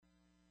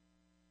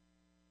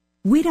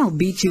We don't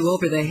beat you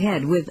over the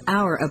head with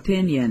our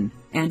opinion,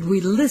 and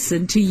we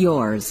listen to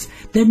yours.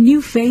 The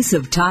new face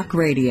of talk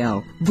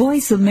radio,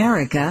 Voice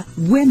America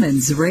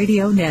Women's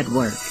Radio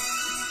Network.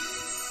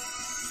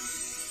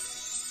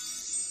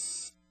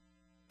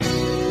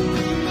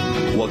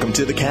 Welcome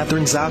to the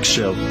Catherine Zox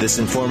Show. This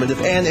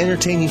informative and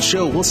entertaining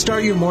show will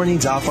start your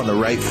mornings off on the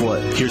right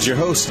foot. Here's your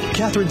host,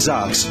 Catherine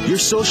Zox, your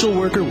social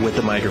worker with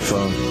the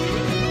microphone.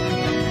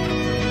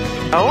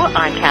 Oh,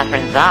 I'm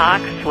Catherine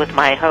Zox with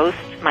my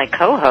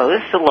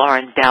co-host,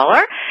 Lauren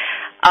Beller.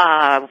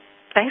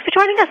 Thanks for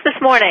joining us this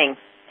morning.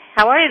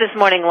 How are you this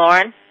morning,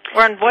 Lauren?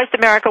 We're on Voice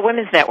America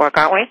Women's Network,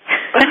 aren't we?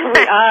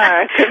 We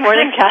are. Good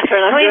morning,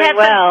 Catherine. I'm doing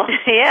well.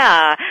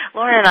 Yeah.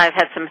 Lauren and I have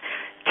had some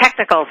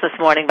technicals this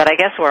morning, but I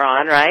guess we're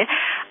on, right?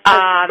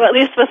 Well, at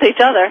least with each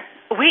other.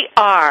 We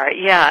are,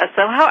 yeah.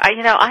 So,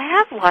 I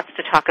have lots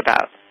to talk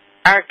about.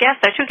 Our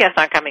two guests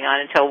aren't coming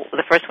on until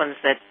the first one's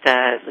at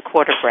the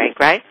quarter break,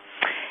 right?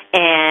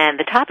 And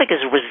the topic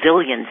is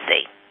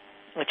resiliency,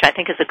 which I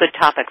think is a good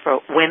topic for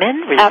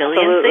women. Resiliency,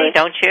 Absolutely.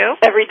 Don't you?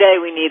 Every day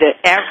we need it.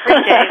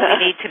 Every day we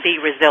need to be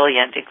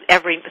resilient,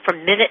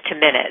 from minute to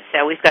minute.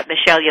 So we've got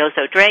Michelle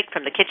Yozo-Drake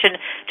from the kitchen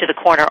to the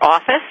corner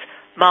office,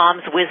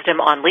 Mom's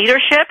Wisdom on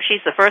Leadership.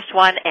 She's the first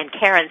one. And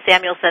Karen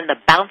Samuelson, the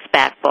Bounce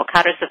Back book,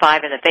 How to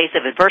Survive in the Face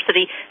of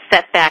Adversity,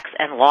 Setbacks,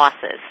 and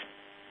Losses.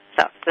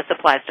 So this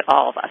applies to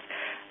all of us.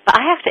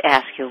 But I have to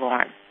ask you,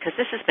 Lauren, because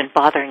this has been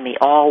bothering me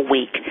all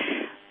week.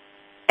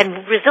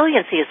 And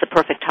resiliency is the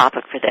perfect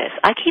topic for this.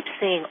 I keep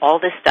seeing all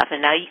this stuff,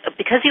 and now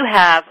because you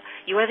are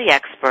the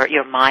expert,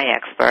 you're my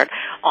expert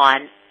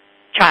on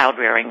child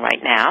rearing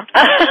right now.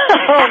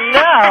 Oh,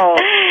 no.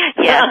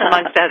 Yes,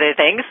 amongst other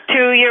things.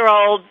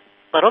 2-year-old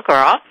little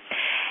girl.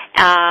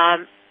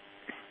 I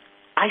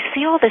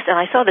see all this, and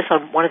I saw this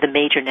on one of the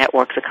major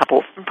networks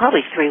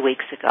probably 3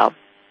 weeks ago.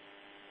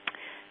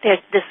 There's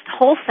this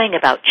whole thing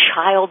about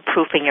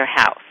child-proofing your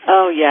house.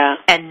 Oh, yeah.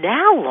 And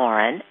now,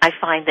 Lauren, I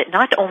find that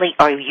not only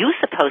are you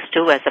supposed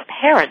to, as a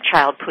parent,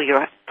 child-proof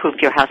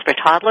your house for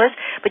toddlers,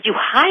 but you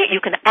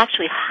can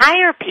actually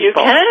hire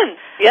people. You can.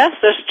 Yes,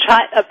 there's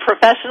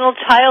professional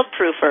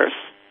child-proofers.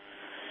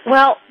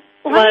 Well,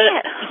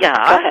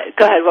 yeah.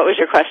 Go ahead. What was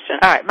your question?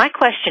 All right. My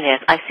question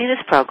is, I see this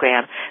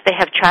program. They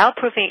have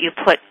child-proofing. You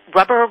put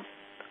rubbers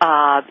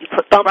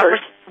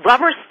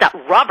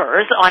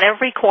on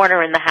every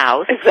corner in the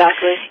house.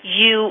 Exactly.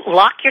 You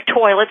lock your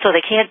toilet so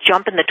they can't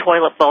jump in the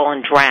toilet bowl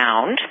and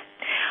drown.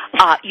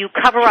 You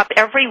cover up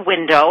every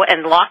window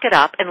and lock it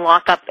up and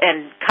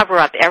cover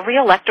up every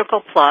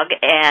electrical plug,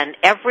 and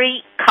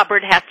every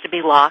cupboard has to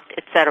be locked,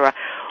 etc.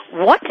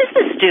 What does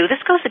this do?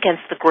 This goes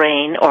against the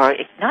grain, or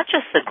not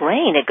just the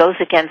grain, it goes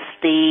against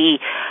the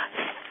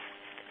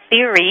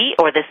theory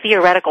or the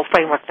theoretical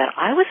framework that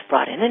I was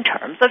brought in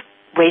terms of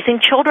raising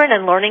children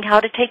and learning how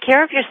to take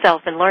care of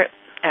yourself and learn.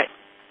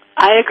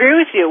 I agree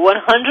with you 100%.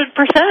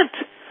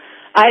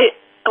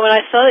 When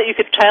I saw that you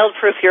could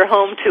child-proof your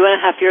home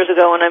 2.5 years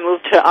ago when I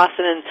moved to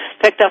Austin and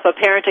picked up a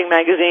parenting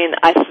magazine,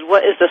 I said,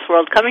 what is this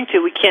world coming to?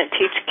 We can't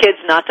teach kids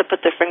not to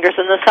put their fingers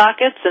in the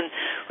sockets, and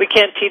we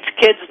can't teach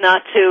kids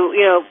not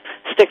to,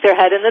 stick their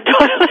head in the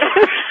toilet.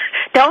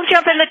 Don't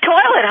jump in the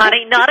toilet,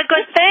 honey. Not a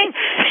good thing.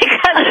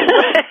 Because,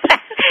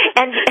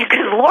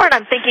 Lauren,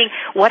 I'm thinking,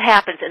 what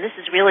happens? And this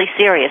is really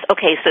serious.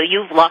 Okay, so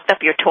you've locked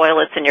up your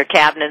toilets and your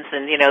cabinets,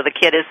 and the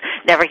kid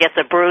never gets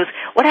a bruise.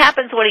 What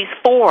happens when he's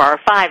 4 or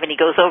 5 and he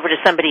goes over to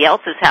somebody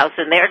else's house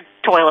and their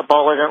toilet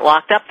bowl isn't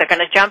locked up? They're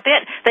going to jump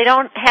in. They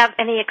don't have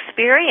any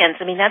experience.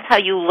 I mean, that's how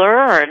you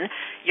learn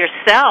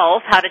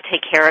yourself how to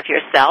take care of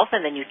yourself,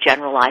 and then you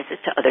generalize it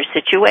to other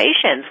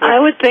situations.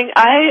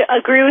 I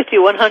agree with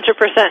you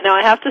 100%. Now,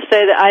 I have to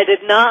say that I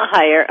did not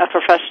hire a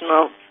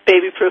professional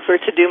baby proofer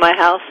to do my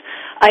house.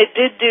 I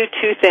did do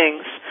 2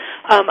 things.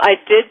 I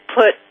did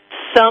put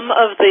some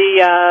of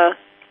the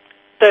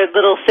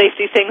little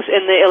safety things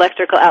in the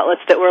electrical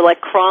outlets that were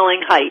like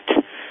crawling height.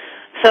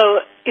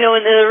 So,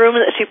 in the room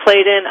that she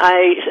played in,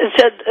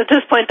 at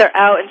this point they're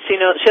out, and she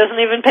doesn't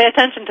even pay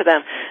attention to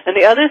them. And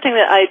the other thing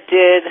that I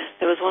did,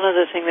 there was one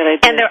other thing that I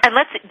did.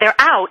 They're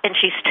out, and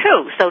she's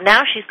 2, so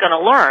now she's going to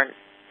learn.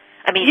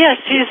 I mean,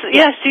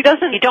 she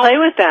doesn't play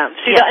with them.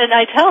 And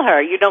I tell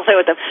her, you don't play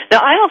with them. Now,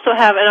 I also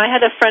have, and I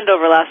had a friend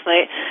over last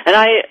night, and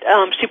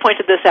she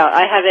pointed this out.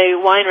 I have a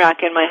wine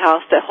rack in my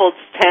house that holds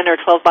 10 or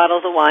 12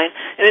 bottles of wine,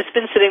 and it's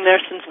been sitting there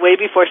since way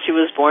before she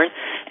was born.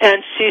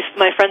 And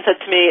my friend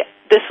said to me,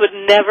 this would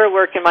never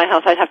work in my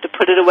house. I'd have to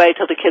put it away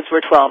till the kids were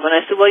 12. And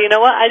I said, well, you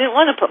know what? I didn't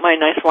want to put my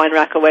nice wine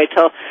rack away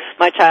till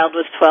my child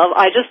was 12.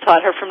 I just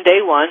taught her from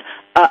day one,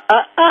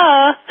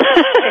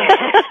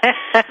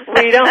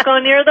 we don't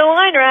go near the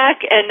wine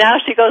rack. And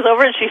now she goes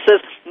over and she says,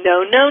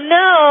 no, no,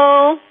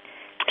 no.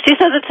 She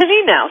says it to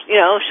me now.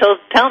 She'll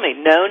tell me,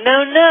 no,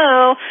 no,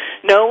 no,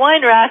 no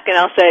wine rack. And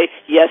I'll say,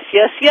 yes,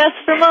 yes, yes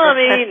for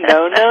Mommy.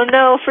 No, no,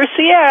 no for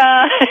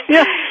Sierra.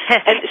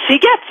 And she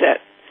gets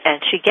it. And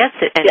she gets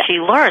it, and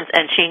she learns,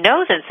 and she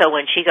knows. And so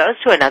when she goes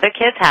to another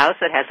kid's house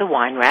that has a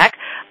wine rack,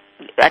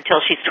 until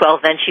she's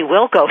 12, then she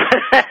will go.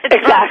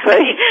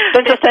 Exactly.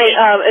 Then to say,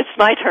 it's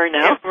my turn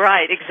now.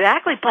 Right,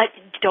 exactly. But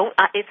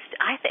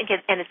I think,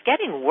 and it's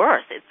getting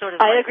worse. It's sort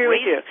of. I agree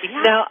with you.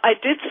 Yeah. Now, I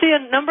did see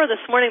a number this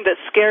morning that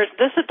scares.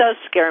 It does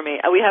scare me.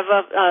 We have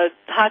a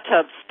hot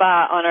tub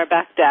spa on our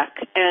back deck,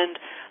 and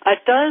it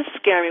does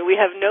scare me. We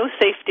have no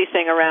safety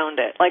thing around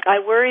it. Like, I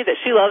worry that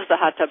she loves the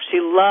hot tub. She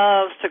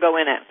loves to go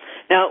in it.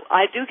 Now,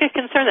 I do get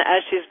concerned that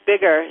as she's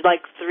bigger,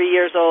 like 3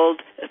 years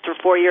old,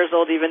 4 years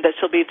old even, that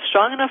she'll be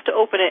strong enough to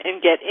open it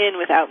and get in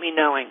without me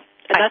knowing.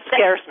 And that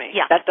scares me.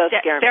 Yeah, that does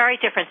scare me. Very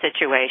different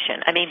situation.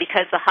 I mean,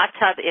 because the hot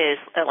tub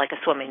is like a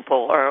swimming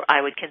pool, or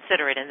I would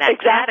consider it in that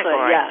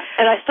category. Yeah.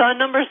 And I saw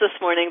numbers this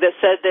morning that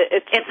said that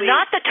it's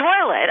not the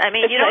toilet. I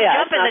mean, you don't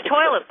jump in the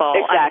toilet bowl.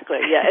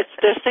 Exactly.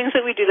 There's things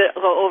that we do that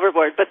go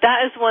overboard, but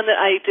that is one that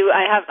I do.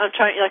 I'm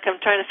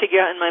trying to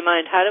figure out in my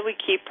mind, how do we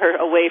keep her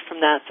away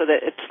from that so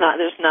that it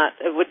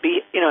would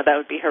be, that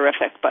would be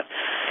horrific, but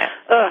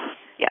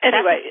Yeah,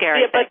 anyway,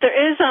 but there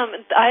is.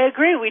 I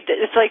agree.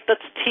 It's like,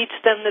 let's teach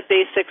them the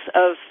basics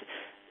of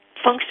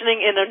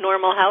functioning in a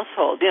normal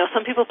household.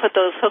 Some people put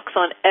those hooks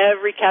on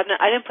every cabinet.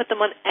 I didn't put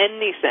them on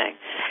anything.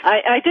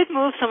 I did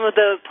move some of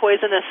the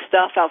poisonous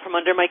stuff out from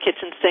under my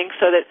kitchen sink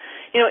so that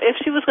if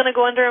she was going to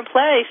go under and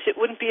play, it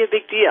wouldn't be a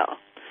big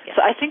deal. Yeah.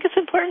 So I think it's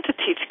important to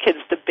teach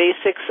kids the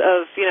basics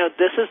of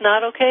this is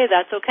not okay,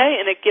 that's okay,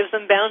 and it gives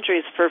them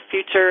boundaries for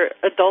future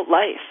adult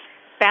life.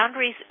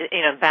 Boundaries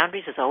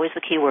is always the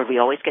key word. We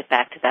always get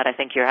back to that. I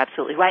think you're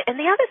absolutely right. And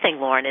the other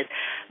thing, Lauren, is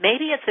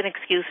maybe it's an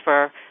excuse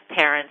for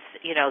parents,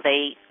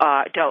 they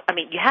don't,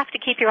 you have to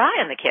keep your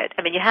eye on the kid.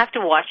 You have to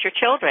watch your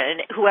children,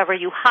 and whoever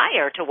you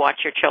hire to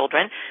watch your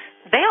children,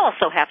 they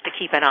also have to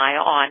keep an eye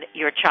on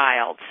your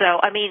child. So,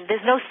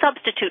 there's no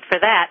substitute for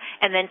that,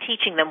 and then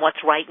teaching them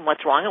what's right and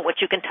what's wrong and what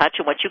you can touch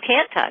and what you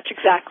can't touch.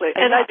 Exactly.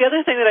 And the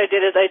other thing that I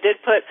did is I did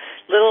put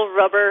little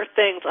rubber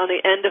things on the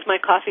end of my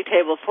coffee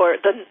table for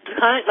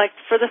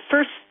for the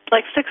first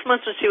 6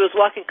 months when she was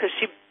walking, because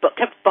she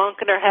kept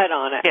bonking her head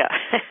on it. Yeah.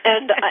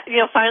 And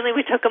finally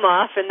we took them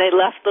off, and they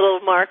left little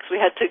marks. We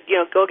had to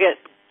go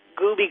get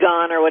Gooby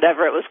Gone or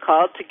whatever it was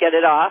called to get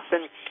it off,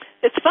 and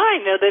it's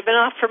fine. They've been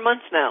off for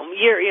months now, a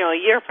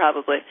year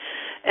probably.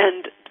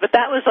 But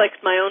that was like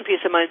my own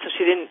peace of mind, so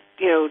she didn't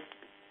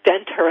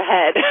dent her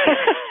head.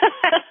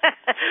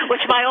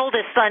 Which my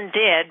oldest son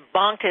did,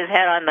 bonked his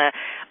head on the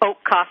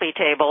oak coffee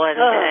table,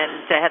 and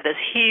had this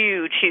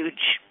huge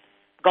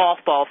golf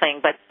ball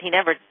thing, but he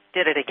never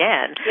did it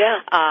again.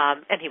 Yeah.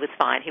 And he was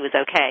fine. He was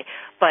okay.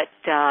 But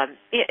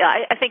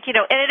I think, and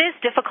it is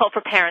difficult for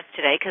parents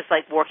today because,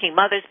 like, working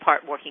mothers,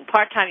 working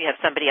part-time, you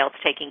have somebody else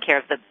taking care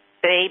of the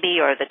baby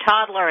or the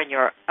toddler, and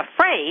you're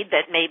afraid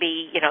that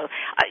maybe,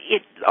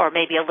 or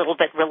maybe a little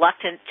bit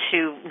reluctant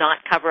to not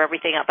cover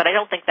everything up. But I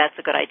don't think that's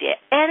a good idea.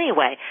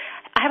 Anyway,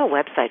 I have a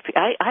website.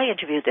 I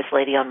interviewed this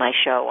lady on my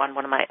show, on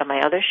my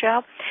other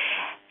show,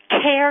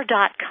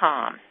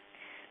 care.com.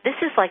 This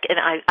is like, and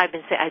I've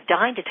been saying, I'm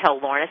dying to tell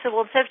Lauren. I said,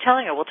 well, instead of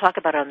telling her, we'll talk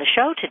about it on the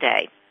show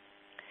today.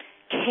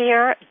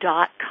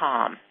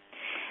 Care.com.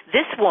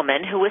 This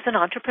woman, who is an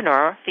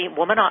entrepreneur,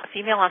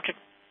 female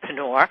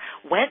entrepreneur,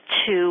 went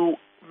to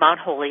Mount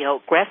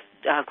Holyoke,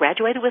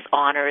 graduated with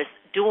honors,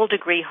 dual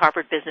degree,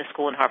 Harvard Business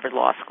School and Harvard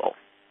Law School.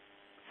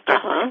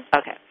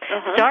 Okay.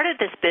 Started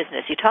this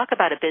business. You talk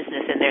about a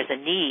business and there's a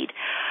need.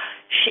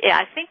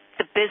 I think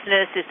the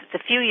business is a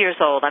few years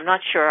old. I'm not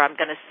sure. I'm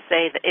going to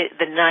say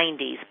the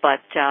 90s,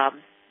 but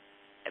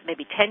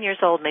maybe 10 years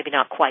old, maybe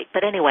not quite.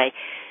 But anyway,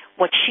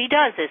 what she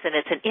does is, and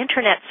it's an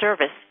Internet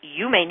service.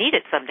 You may need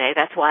it someday.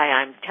 That's why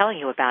I'm telling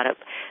you about it.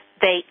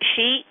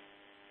 She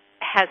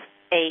has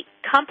a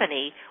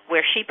company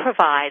where she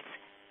provides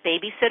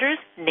babysitters,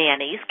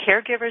 nannies,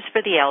 caregivers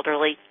for the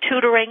elderly,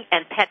 tutoring,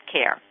 and pet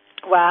care.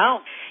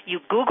 Wow. You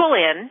Google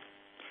in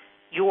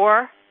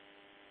your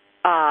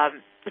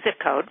zip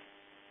code,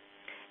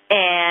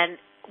 and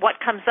what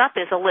comes up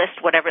is a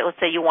list, whatever, let's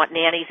say you want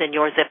nannies in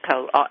your zip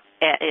code,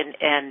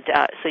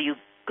 so you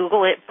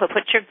Google it, put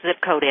your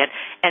zip code in,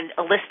 and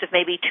a list of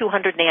maybe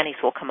 200 nannies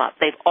will come up.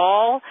 They've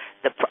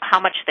how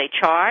much they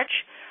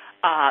charge,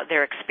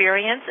 their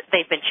experience.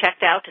 They've been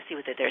checked out to see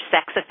whether they're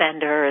sex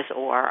offenders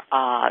or,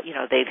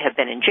 they have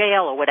been in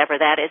jail or whatever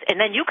that is. And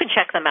then you can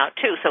check them out,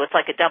 too. So it's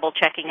like a double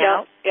checking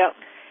out. Yep.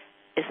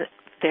 Isn't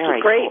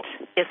very great,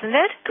 cool, isn't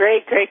it?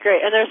 Great.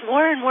 And there's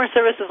more and more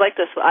services like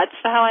this. That's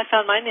how I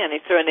found my nanny,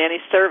 through a nanny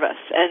service.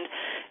 And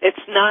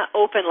it's not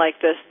open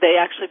like this.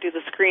 They actually do the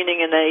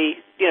screening, and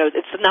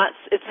it's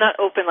not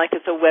open like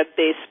it's a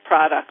web-based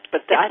product.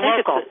 But I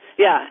think local.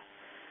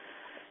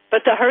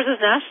 But hers is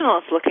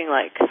national, it's looking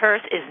like.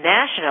 Hers is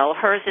national.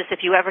 Hers is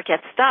if you ever get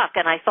stuck.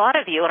 And I thought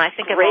of you, and I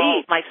think of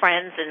all my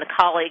friends and the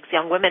colleagues,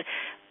 young women.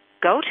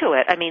 Go to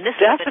it. This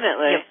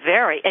definitely is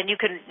very, and you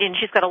can. And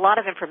she's got a lot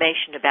of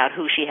information about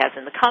who she has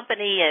in the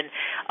company, and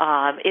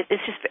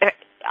it's just.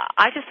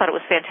 I just thought it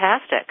was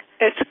fantastic.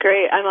 It's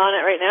great. I'm on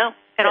it right now.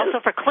 And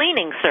also for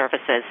cleaning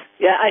services.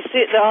 Yeah, I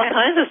see. There are all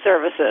kinds of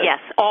services.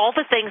 Yes, all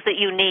the things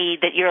that you need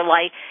that you're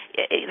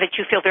that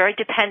you feel very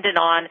dependent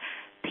on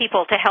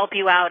people to help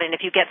you out, and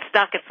if you get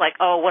stuck, it's like,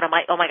 oh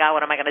my God,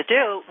 what am I going to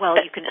do? Well,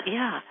 you can,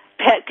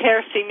 Pet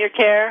care, senior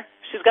care.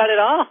 She's got it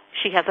all.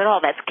 She has it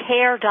all. That's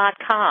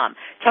care.com.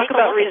 Talk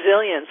about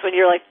resilience when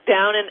you're like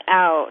down and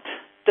out.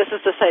 This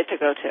is the site to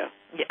go to.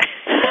 Yeah.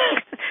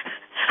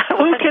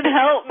 Who can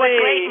help me?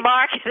 Great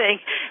marketing.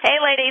 Hey,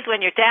 ladies,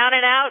 when you're down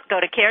and out, go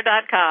to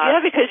care.com. Yeah,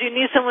 because you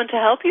need someone to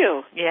help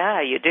you.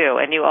 Yeah, you do.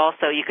 And you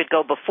could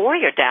go before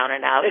you're down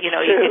and out. It's true.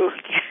 You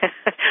could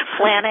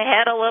plan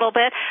ahead a little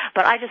bit.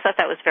 But I just thought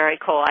that was very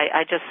cool.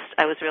 I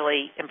was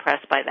really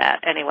impressed by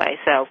that. Anyway,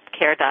 so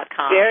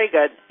care.com. Very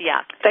good.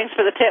 Yeah. Thanks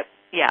for the tip.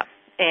 Yeah.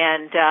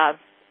 And,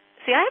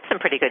 see, I have some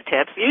pretty good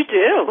tips. You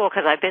do. Well,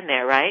 because I've been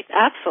there, right?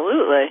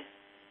 Absolutely.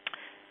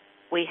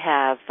 We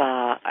have,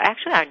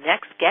 actually, our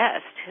next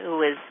guest,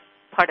 who is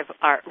part of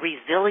our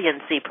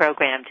Resiliency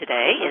program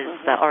today,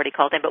 is already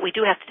called in, but we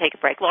do have to take a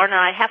break. Lauren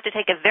and I have to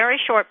take a very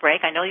short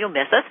break. I know you'll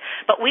miss us,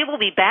 but we will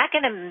be back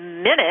in a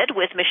minute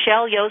with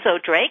Michelle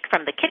Yozo-Drake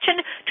from the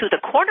kitchen to the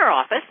corner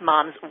office,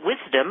 Mom's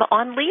Wisdom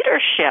on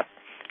Leadership.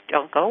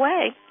 Don't go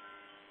away.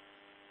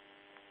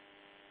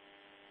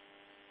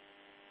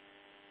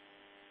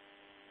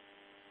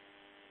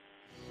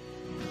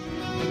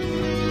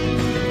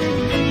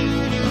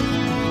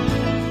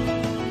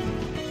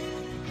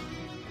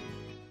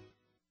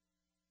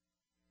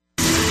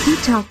 We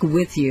talk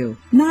with you,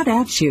 not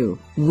at you.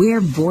 We're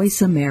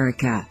Voice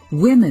America,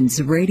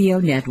 Women's Radio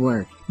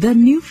Network, the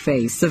new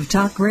face of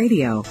talk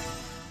radio.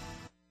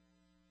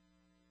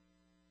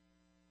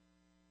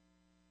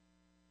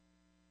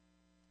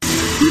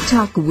 We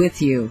talk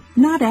with you,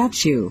 not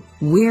at you.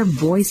 We're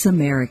Voice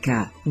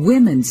America,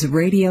 Women's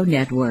Radio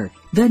Network,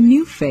 the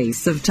new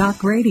face of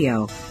talk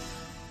radio.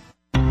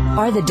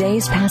 Are the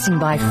days passing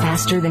by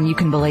faster than you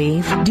can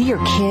believe? Do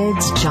your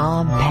kids,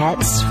 job,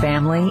 pets,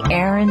 family,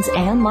 errands,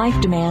 and life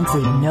demands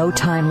leave no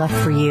time left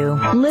for you?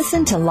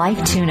 Listen to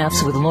Life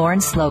Tune-Ups with Lauren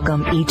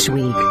Slocum each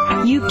week.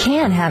 You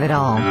can have it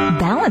all,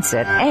 balance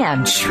it,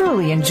 and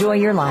truly enjoy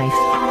your life.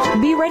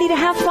 Be ready to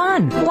have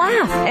fun,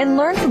 laugh, and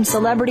learn from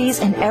celebrities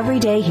and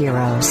everyday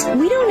heroes.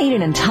 We don't need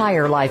an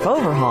entire life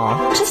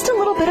overhaul, just a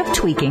little bit of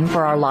tweaking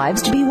for our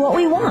lives to be what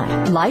we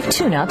want. Life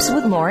Tune-Ups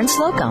with Lauren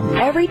Slocum,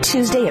 every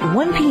Tuesday at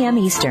 1 p.m.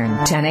 Eastern,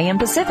 10 a.m.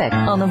 Pacific,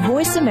 on the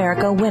Voice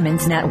America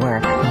Women's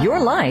Network. Your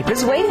life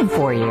is waiting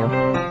for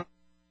you.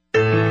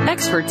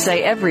 Experts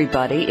say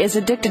everybody is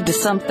addicted to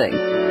something.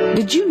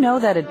 Did you know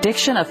that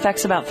addiction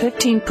affects about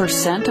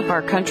 15% of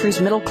our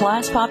country's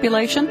middle-class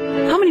population?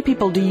 How many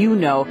people do you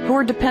know who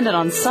are dependent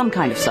on some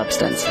kind of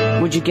substance?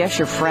 Would you guess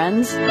your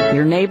friends,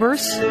 your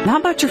neighbors? How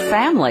about your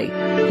family?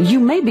 You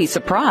may be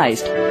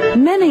surprised.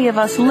 Many of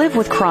us live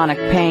with chronic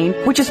pain,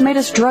 which has made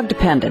us drug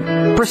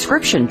dependent,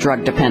 prescription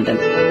drug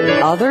dependent.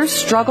 Others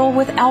struggle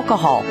with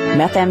alcohol,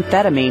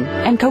 methamphetamine,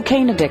 and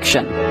cocaine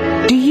addiction.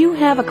 Do you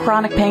have a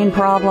chronic pain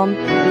problem?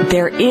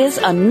 There is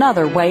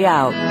another way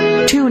out.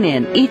 Tune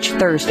in each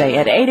Thursday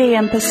at 8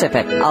 a.m.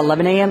 Pacific,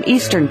 11 a.m.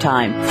 Eastern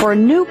Time for a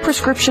new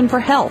prescription for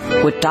health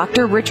with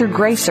Dr. Richard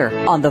Gracer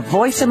on the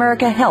Voice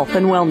America Health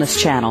and Wellness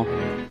Channel.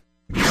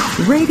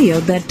 Radio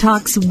that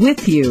talks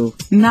with you,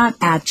 not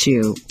at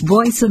you.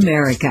 Voice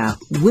America,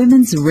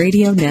 Women's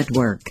Radio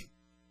Network.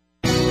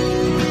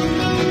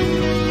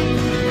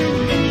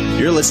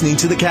 You're listening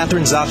to The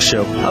Catherine Zox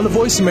Show on the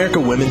Voice America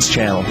Women's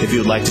Channel. If you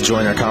would like to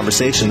join our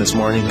conversation this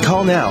morning,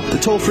 call now. The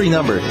toll-free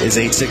number is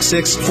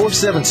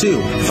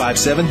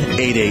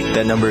 866-472-5788.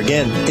 That number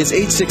again is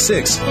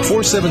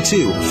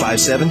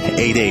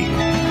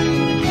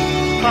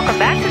 866-472-5788. Welcome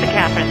back to The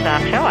Catherine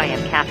Zox Show. I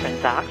am Catherine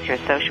Zox, your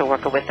social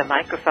worker with the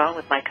microphone,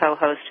 with my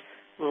co-host,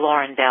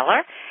 Lauren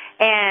Beller.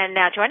 And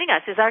now joining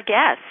us is our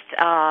guest.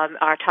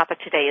 Our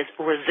topic today is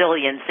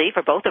resiliency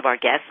for both of our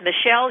guests.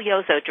 Michelle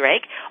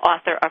Yozo-Drake,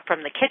 author of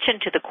From the Kitchen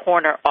to the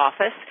Corner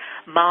Office,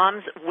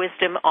 Mom's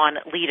Wisdom on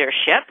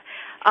Leadership.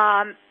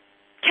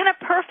 Can a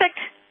perfect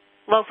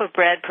loaf of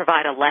bread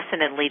provide a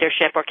lesson in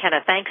leadership, or can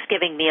a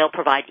Thanksgiving meal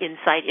provide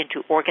insight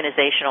into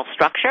organizational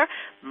structure?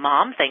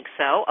 Mom thinks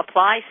so.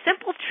 Apply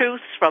simple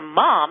truths from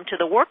mom to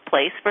the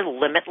workplace for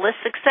limitless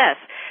success.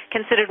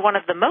 Considered one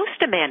of the most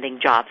demanding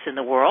jobs in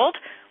the world,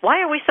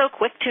 why are we so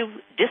quick to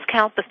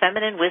discount the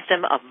feminine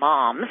wisdom of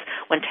moms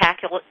when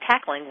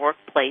tackling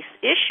workplace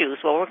issues?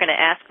 Well, we're going to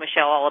ask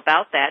Michelle all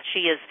about that.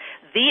 She is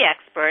the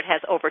expert, has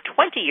over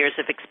 20 years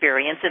of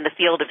experience in the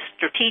field of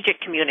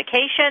strategic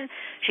communication.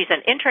 She's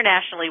an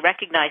internationally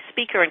recognized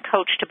speaker and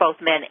coach to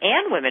both men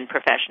and women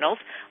professionals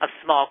of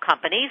small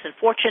companies and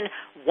Fortune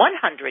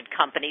 100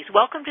 companies.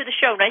 Welcome to the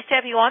show. Nice to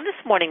have you on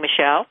this morning,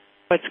 Michelle.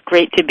 It's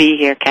great to be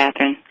here,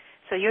 Catherine.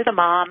 So you're the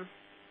mom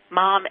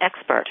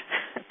expert.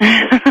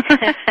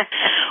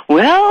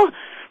 Well,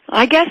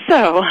 I guess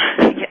so.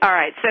 All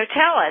right, so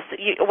tell us,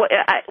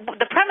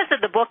 the premise of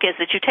the book is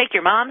that you take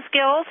your mom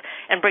skills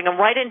and bring them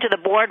right into the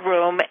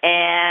boardroom,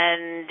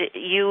 and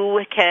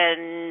you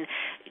can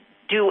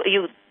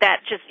you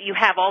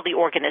have all the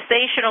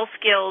organizational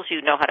skills,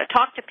 you know how to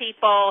talk to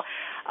people,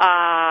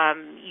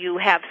 you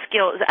have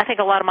skills. I think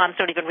a lot of moms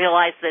don't even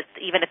realize that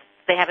even if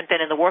they haven't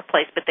been in the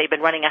workplace, but they've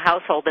been running a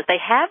household, that they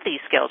have these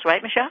skills,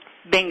 right, Michelle?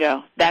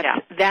 Bingo.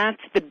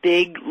 That's the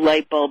big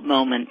light bulb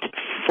moment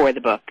for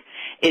the book,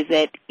 is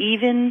that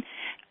even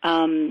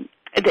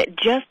that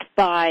just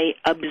by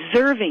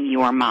observing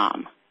your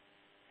mom,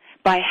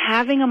 by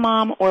having a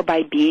mom or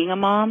by being a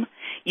mom,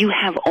 you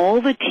have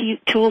all the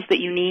tools that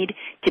you need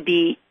to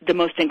be the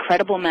most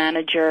incredible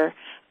manager,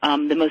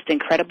 the most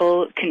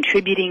incredible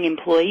contributing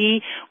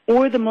employee,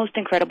 or the most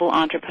incredible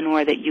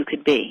entrepreneur that you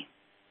could be.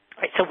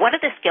 Right, so what are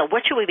the skills?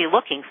 What should we be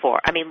looking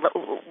for? I mean,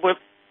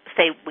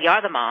 say we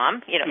are the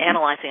mom,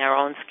 analyzing our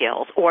own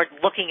skills, or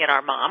looking at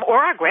our mom, or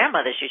our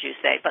grandmothers, as you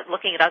say, but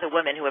looking at other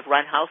women who have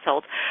run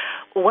households.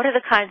 What are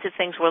the kinds of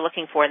things we're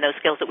looking for in those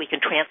skills that we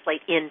can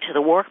translate into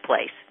the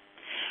workplace?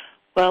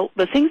 Well,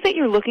 the things that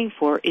you're looking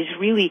for is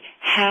really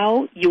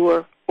how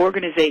your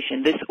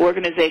organization, this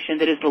organization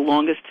that is the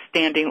longest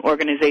standing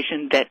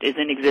organization that is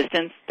in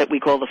existence, that we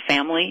call the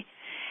family,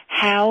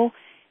 how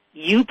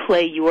you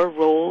play your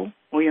role,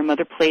 or your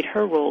mother played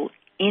her role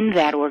in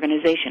that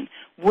organization.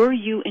 Were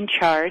you in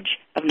charge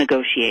of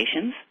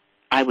negotiations?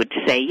 I would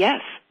say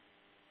yes.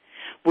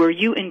 Were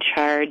you in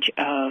charge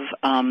of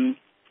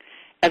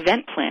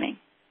event planning?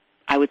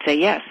 I would say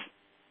yes.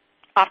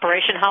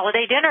 Operation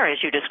Holiday Dinner, as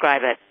you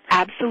describe it.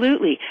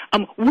 Absolutely.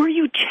 Were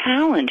you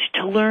challenged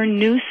to learn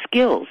new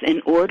skills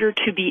in order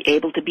to be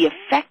able to be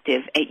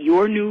effective at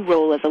your new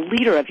role as a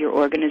leader of your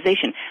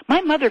organization?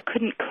 My mother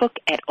couldn't cook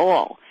at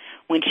all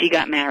when she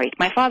got married.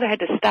 My father had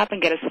to stop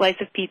and get a slice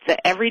of pizza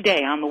every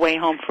day on the way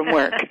home from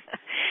work.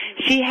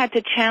 She had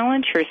to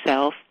challenge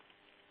herself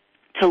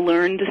to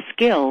learn the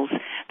skills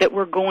that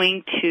were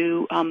going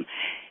to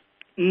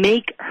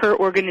make her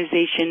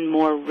organization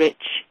more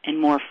rich and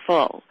more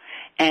full.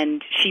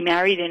 And she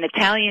married an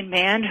Italian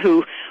man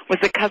who was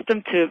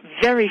accustomed to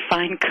very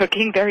fine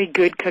cooking, very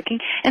good cooking.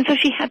 And so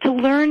she had to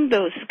learn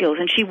those skills,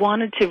 and she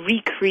wanted to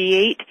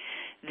recreate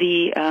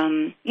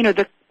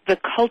the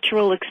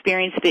cultural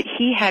experience that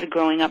he had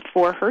growing up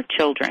for her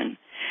children.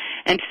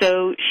 And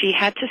so she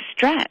had to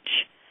stretch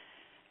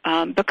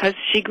because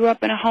she grew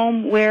up in a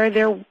home where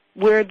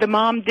the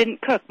mom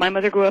didn't cook. My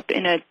mother grew up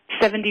in a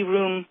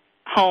 70-room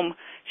home.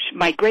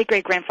 My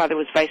great-great-grandfather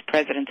was vice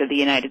president of the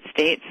United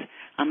States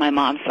on my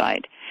mom's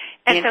side.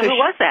 And so who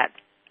was that?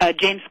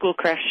 James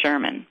Schoolcraft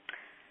Sherman.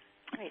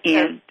 Right,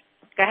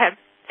 go ahead.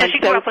 So she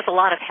grew up with a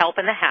lot of help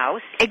in the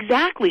house.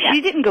 Exactly. Yeah.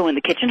 She didn't go in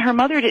the kitchen. Her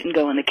mother didn't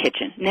go in the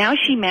kitchen. Now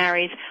she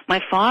marries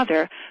my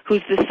father,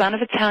 who's the son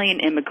of Italian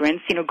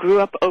immigrants, grew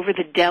up over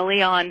the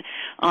deli on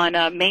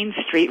Main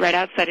Street right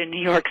outside of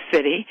New York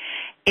City.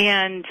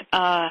 And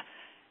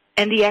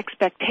the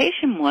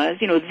expectation was,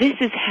 this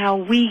is how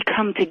we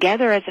come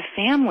together as a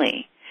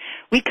family.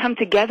 We come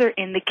together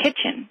in the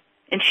kitchen.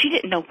 And she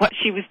didn't know what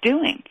she was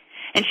doing.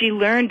 And she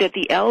learned at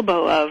the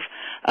elbow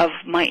of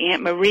my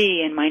Aunt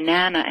Marie and my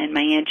Nana and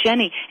my Aunt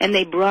Jenny, and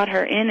they brought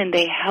her in and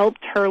they helped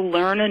her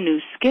learn a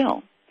new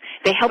skill.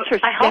 They helped her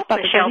step up. I hope,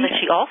 Michelle, that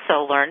she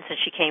also learned, since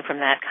she came from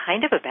that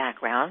kind of a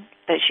background,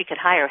 that she could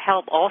hire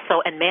help also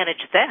and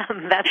manage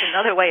them. That's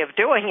another way of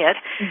doing it.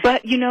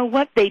 But you know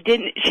what? They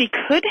didn't. She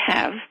could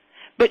have,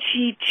 but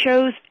she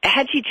chose.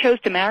 Had she chose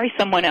to marry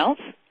someone else,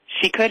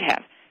 she could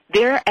have.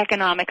 Their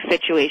economic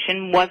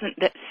situation wasn't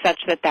such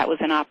that was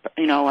an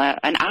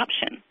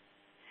option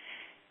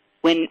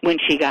when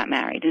she got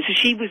married. And so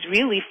she was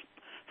really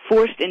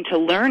forced into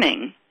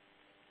learning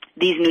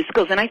these new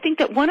skills. And I think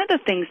that one of the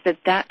things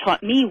that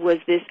taught me was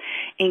this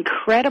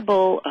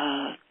incredible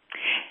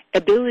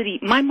ability.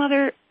 My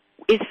mother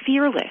is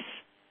fearless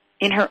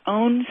in her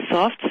own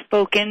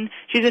soft-spoken,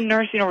 she's a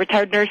nurse,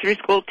 retired nursery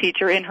school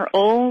teacher. In her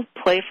old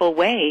playful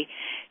way,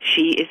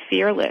 she is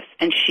fearless,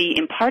 and she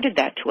imparted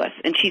that to us.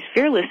 And she's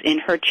fearless in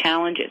her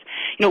challenges.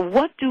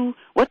 What do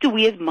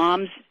we as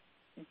moms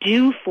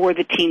do for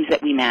the teams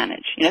that we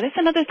manage? That's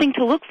another thing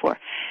to look for.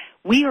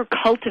 We are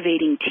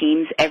cultivating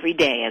teams every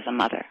day as a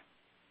mother.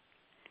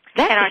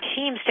 And our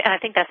teams, and I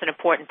think that's an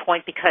important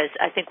point, because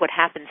I think what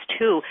happens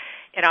too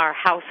in our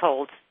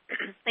households,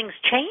 things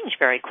change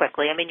very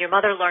quickly. I mean, your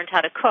mother learned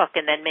how to cook,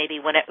 and then maybe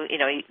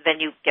then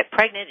you get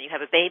pregnant and you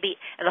have a baby,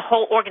 and the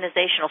whole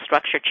organizational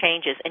structure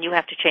changes, and you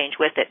have to change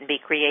with it and be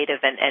creative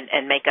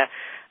and make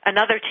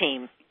another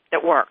team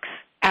that works.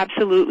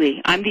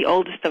 Absolutely. I'm the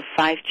oldest of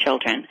 5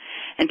 children,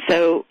 and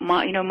so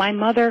my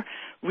mother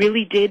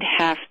really did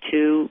have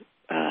to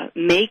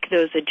make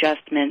those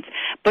adjustments,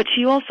 but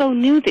she also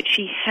knew that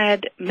she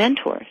had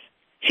mentors.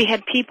 She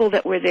had people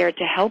that were there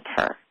to help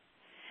her,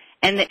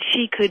 and that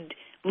she could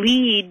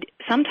lead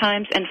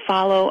sometimes and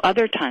follow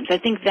other times. I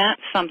think that's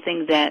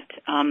something that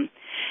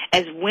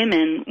as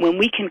women, when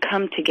we can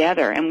come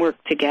together and work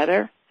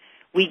together,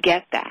 we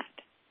get that.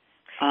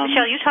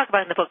 Michelle, you talk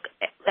about in the book,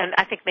 and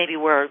I think maybe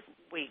we're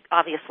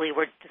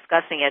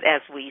discussing it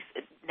as we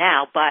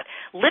now, but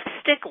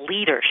lipstick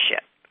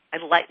leadership.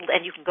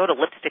 And you can go to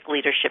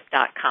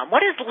lipstickleadership.com.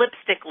 What is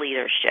lipstick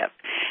leadership?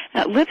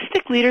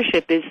 Lipstick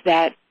leadership is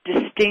that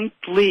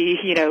distinctly,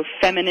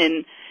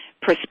 feminine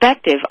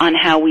perspective on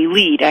how we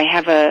lead. I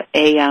have a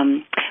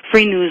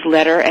free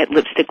newsletter at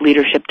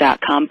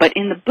lipstickleadership.com. But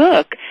in the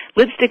book,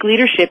 Lipstick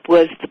Leadership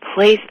was the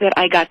place that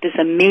I got this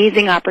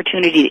amazing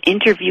opportunity to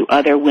interview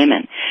other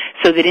women.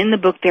 So that in the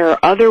book there are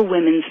other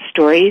women's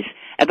stories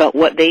about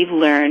what they've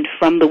learned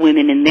from the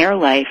women in their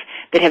life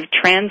that have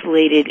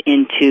translated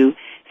into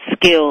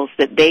skills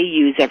that they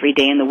use every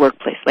day in the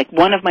workplace. Like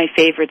one of my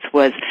favorites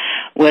was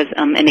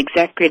an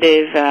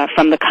executive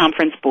from the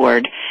conference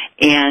board,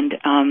 and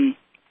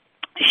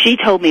she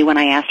told me when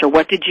I asked her,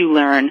 what did you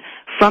learn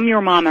from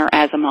your mom or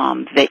as a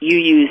mom that you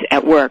use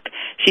at work?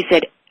 She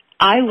said,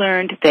 I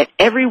learned that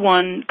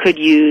everyone could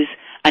use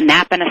a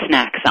nap and a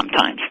snack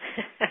sometimes.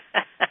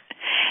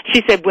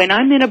 She said, when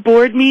I'm in a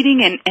board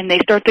meeting and they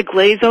start to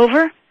glaze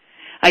over,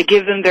 I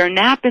give them their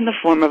nap in the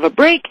form of a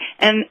break,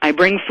 and I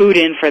bring food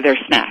in for their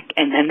snack.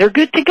 And then they're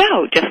good to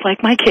go, just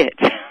like my kids.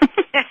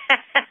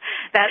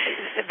 That's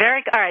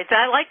very, all right, so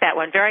I like that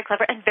one. Very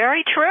clever and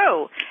very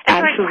true.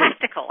 And Absolutely. Very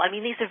practical. I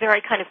mean, these are very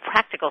kind of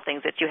practical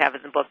things that you have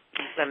in the book,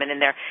 women in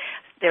their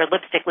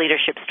lipstick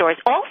leadership stories.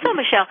 Also,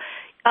 Michelle,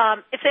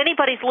 if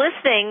anybody's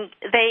listening,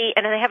 they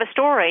have a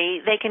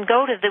story, they can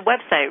go to the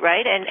website,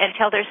 right, and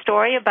tell their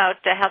story about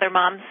how their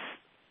moms,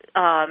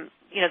 the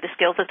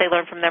skills that they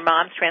learned from their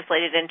moms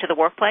translated into the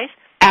workplace?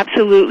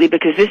 Absolutely,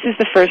 because this is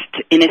the first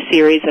in a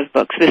series of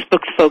books. This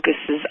book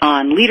focuses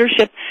on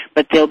leadership,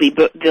 but there'll be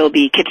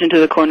Kitchen to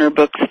the Corner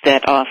books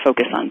that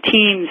focus on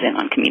teams and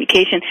on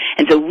communication.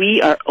 And so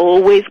we are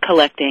always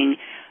collecting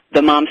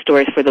the mom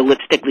stories for the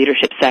Lipstick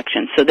Leadership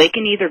section. So they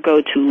can either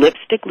go to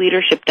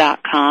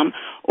lipstickleadership.com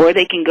or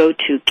they can go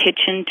to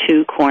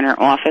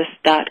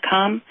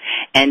kitchen2corneroffice.com,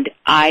 and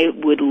I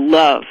would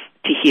love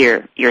to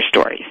hear your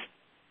stories.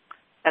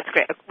 That's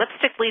great.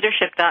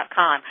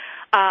 Lipstickleadership.com.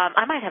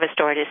 I might have a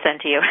story to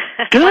send to you.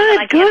 Good,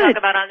 I can't talk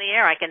about on the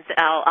air.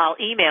 I'll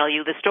email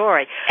you the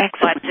story.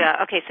 Excellent.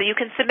 But okay, so you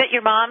can submit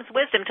your mom's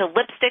wisdom to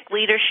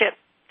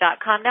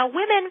lipstickleadership.com. Now,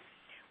 women,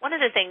 one of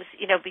the things,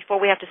 before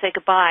we have to say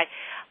goodbye,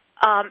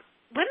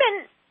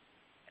 women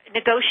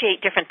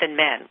negotiate different than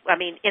men. I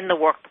mean, in the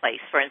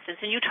workplace, for instance,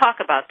 and you talk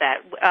about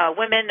that.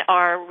 Women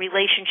are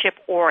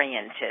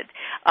relationship-oriented.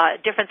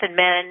 Different than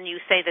men, you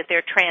say that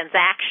they're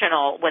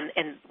transactional when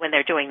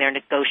they're doing their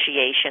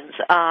negotiations,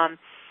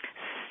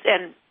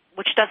 and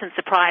which doesn't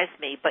surprise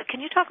me. But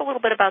can you talk a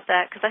little bit about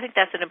that? Because I think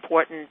that's an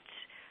important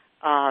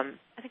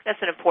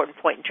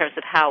point in terms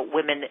of how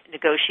women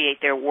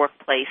negotiate their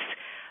workplace,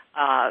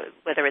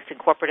 whether it's in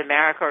corporate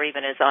America or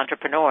even as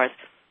entrepreneurs.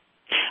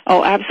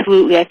 Oh,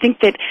 absolutely. I think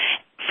that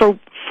for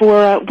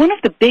one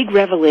of the big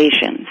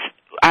revelations,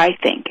 I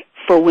think,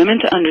 for women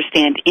to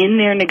understand in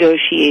their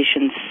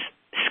negotiations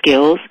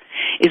skills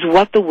is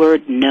what the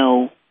word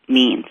no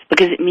means,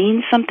 because it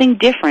means something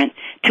different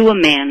to a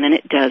man than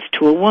it does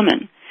to a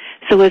woman.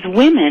 So as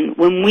women,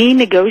 when we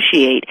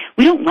negotiate,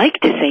 we don't like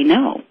to say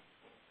no.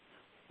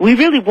 We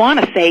really want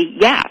to say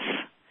yes.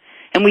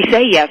 And we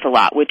say yes a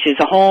lot, which is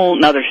a whole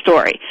other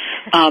story.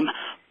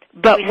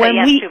 But we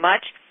when say yes too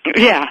much?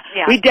 Yeah,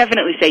 we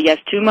definitely say yes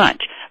too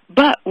much.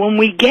 But when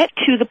we get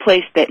to the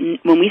place that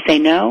when we say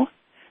no,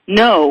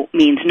 no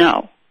means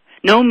no.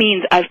 No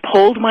means I've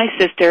polled my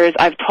sisters,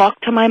 I've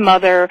talked to my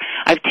mother,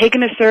 I've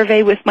taken a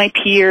survey with my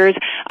peers,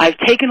 I've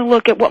taken a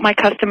look at what my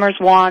customers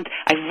want,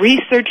 I've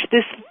researched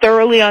this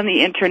thoroughly on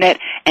the Internet,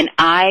 and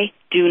I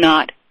do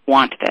not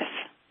want this.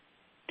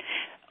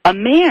 A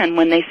man,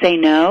 when they say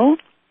no,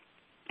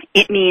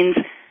 it means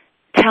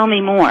tell me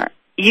more.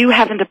 You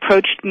haven't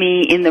approached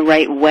me in the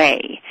right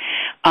way.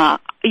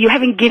 You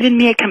haven't given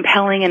me a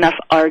compelling enough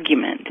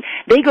argument.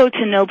 They go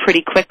to no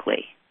pretty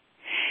quickly.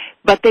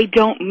 But they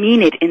don't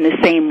mean it in the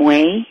same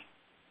way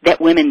that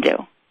women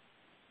do,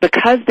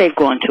 because they've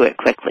gone to it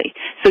quickly.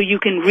 So you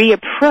can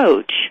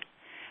reapproach,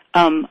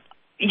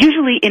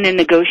 usually in a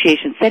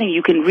negotiation setting,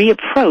 you can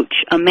reapproach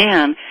a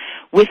man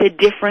with a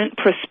different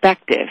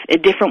perspective, a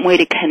different way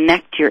to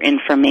connect your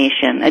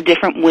information, a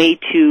different way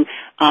to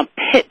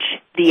pitch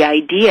the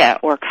idea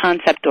or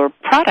concept or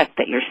product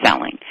that you're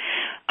selling.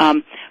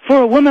 For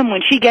a woman,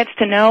 when she gets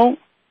to know,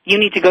 you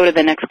need to go to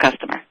the next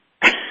customer.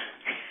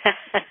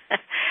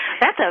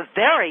 That's a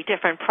very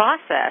different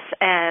process,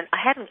 and I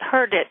hadn't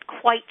heard it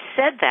quite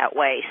said that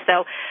way.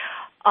 So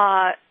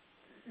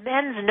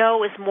men's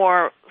no is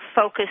more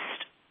focused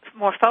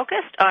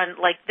on,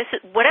 like, this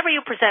is whatever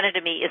you presented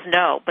to me is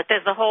no, but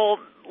there's a whole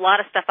lot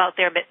of stuff out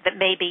there that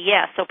may be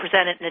yes, so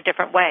present it in a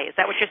different way. Is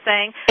that what you're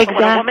saying?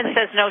 Exactly. When a woman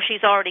says no,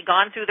 she's already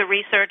gone through the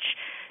research,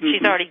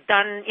 she's already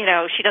done,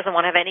 she doesn't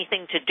want to have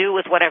anything to do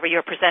with whatever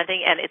you're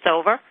presenting, and it's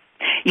over?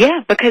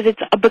 Yeah, because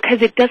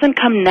it doesn't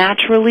come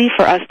naturally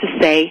for us to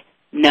say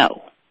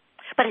no.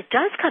 But it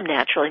does come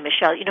naturally,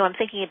 Michelle. I'm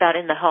thinking about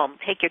in the home.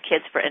 Take your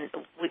kids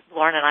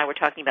Lauren and I were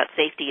talking about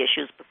safety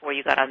issues before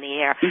you got on the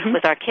air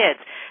with our kids.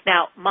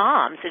 Now,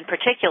 moms in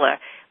particular,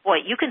 boy,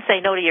 you can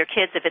say no to your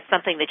kids if it's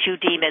something that you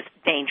deem as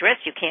dangerous.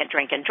 You can't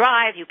drink and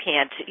drive. You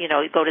can't,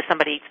 go to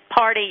somebody's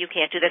party. You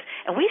can't do this.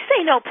 And we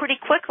say no pretty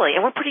quickly,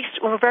 and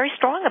we're very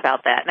strong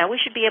about that. Now, we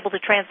should be able to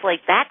translate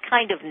that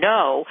kind of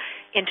no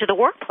into the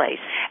workplace.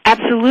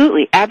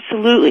 Absolutely,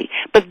 absolutely.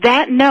 But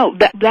that no,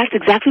 that's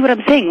exactly what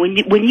I'm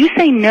saying. When you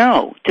say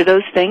no to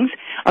those things,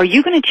 are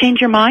you going to change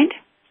your mind?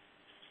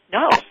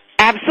 No.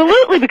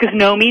 Absolutely, because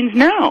no means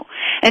no.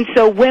 And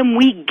so when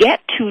we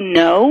get to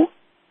no,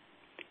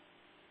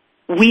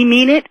 we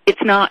mean it,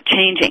 it's not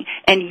changing.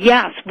 And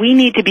yes, we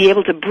need to be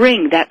able to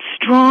bring that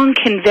strong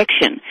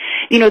conviction.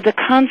 The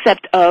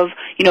concept of,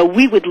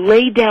 we would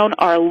lay down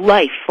our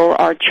life for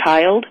our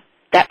child,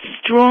 that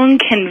strong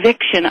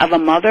conviction of a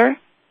mother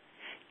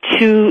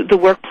to the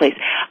workplace.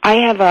 I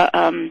have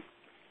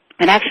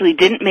and actually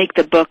didn't make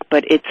the book,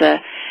 but it's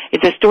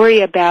a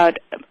story about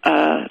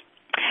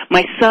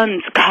my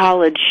son's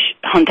college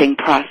hunting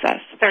process.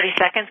 30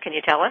 seconds, can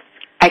you tell us?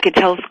 I can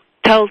tell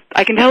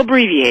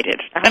abbreviated,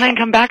 and I can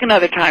come back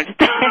another time.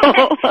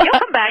 You'll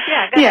come back,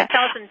 yeah. Go ahead,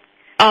 tell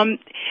us.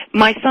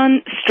 My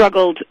son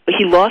struggled.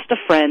 He lost a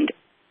friend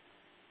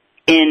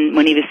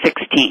when he was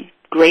 16.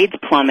 Grades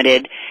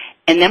plummeted,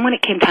 and then when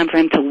it came time for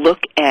him to look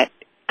at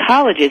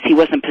colleges, he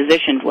wasn't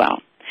positioned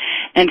well.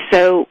 And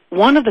so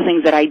one of the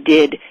things that I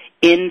did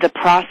in the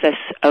process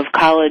of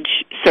college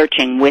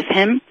searching with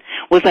him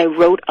was I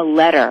wrote a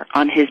letter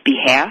on his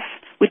behalf,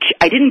 which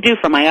I didn't do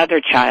for my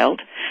other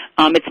child.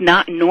 It's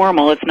not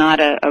normal. It's not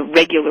a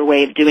regular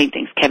way of doing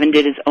things. Kevin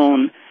did his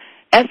own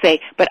essay,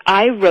 but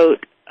I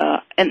wrote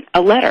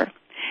a letter.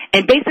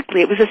 And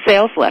basically it was a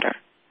sales letter.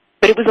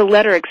 But it was a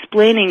letter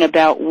explaining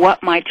about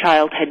what my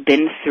child had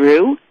been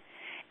through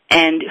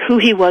and who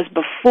he was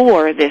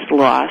before this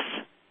loss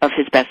of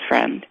his best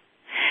friend,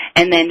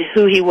 and then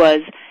who he was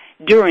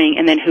during,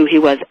 and then who he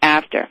was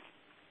after.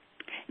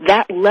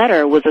 That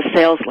letter was a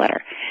sales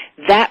letter.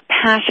 That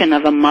passion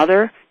of a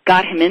mother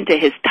got him into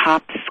his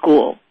top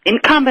school in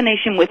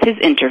combination with his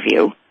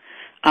interview.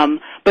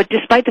 But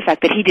despite the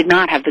fact that he did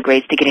not have the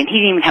grades to get in, he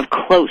didn't even have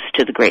close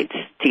to the grades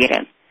to get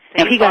in.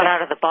 So he got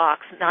out of the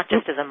box, not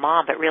just as a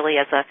mom, but really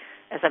as a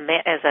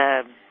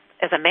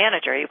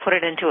manager. You put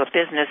it into a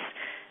business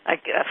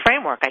a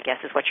framework, I guess,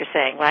 is what you're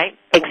saying, right?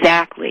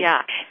 Exactly.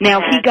 Yeah.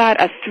 Now, he got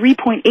a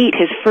 3.8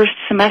 his first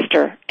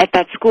semester at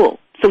that school.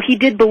 So he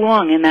did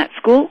belong in that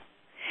school,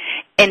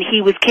 and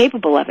he was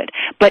capable of it.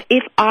 But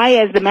if I,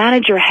 as the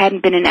manager,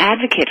 hadn't been an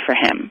advocate for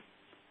him,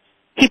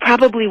 he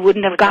probably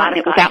wouldn't have gotten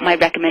it without my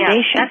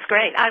recommendation. Yeah, that's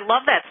great. I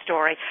love that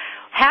story.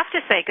 Have to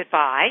say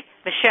goodbye.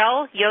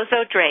 Michelle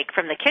Yozo-Drake,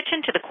 From the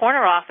Kitchen to the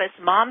Corner Office,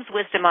 Mom's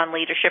Wisdom on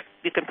Leadership.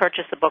 You can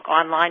purchase the book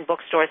online,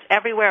 bookstores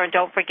everywhere, and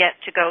don't forget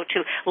to go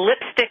to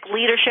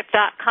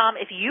lipstickleadership.com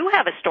if you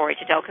have a story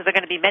to tell, because there are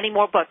going to be many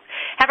more books.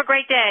 Have a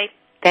great day.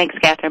 Thanks,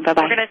 Catherine.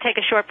 Bye-bye. We're going to take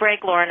a short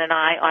break, Lauren and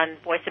I, on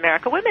Voice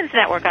America Women's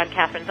Network. I'm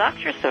Catherine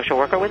Zox, your social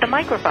worker with a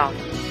microphone.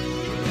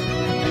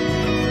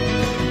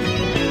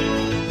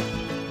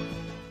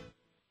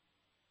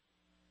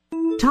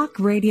 Talk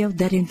radio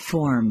that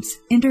informs,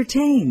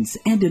 entertains,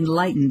 and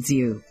enlightens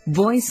you.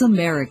 Voice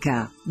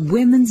America,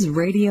 Women's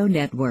Radio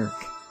Network.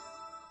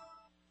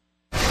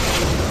 Wake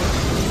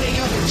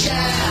up and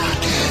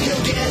Jack,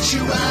 he'll get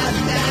you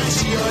right back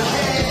to your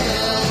head.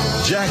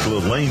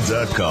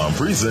 JackLaLanne.com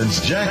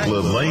presents Jack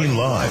LaLanne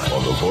Live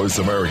on the Voice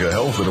America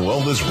Health and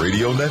Wellness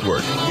Radio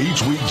Network.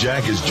 Each week,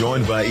 Jack is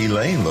joined by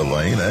Elaine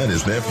LaLanne and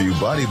his nephew,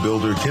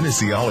 bodybuilder,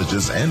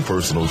 kinesiologist, and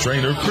personal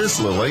trainer, Chris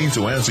LaLanne,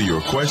 to answer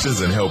your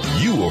questions and help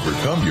you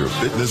overcome your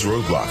fitness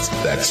roadblocks.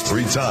 That's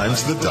 3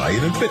 times the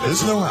diet and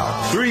fitness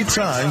know-how, 3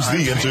 times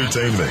the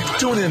entertainment.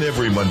 Tune in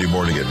every Monday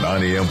morning at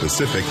 9 a.m.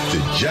 Pacific to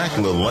Jack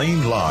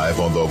LaLanne Live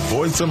on the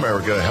Voice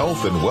America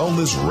Health and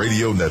Wellness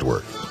Radio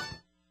Network.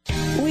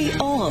 We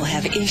all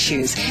have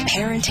issues: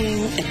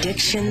 parenting,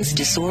 addictions,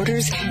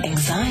 disorders,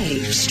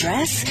 anxiety,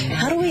 stress.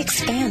 How do we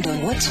expand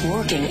on what's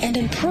working and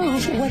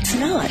improve what's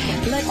not?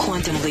 Let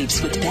Quantum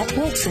Leaps with Beth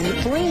Wilson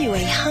bring you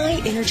a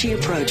high-energy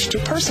approach to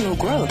personal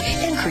growth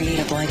and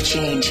creative life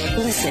change.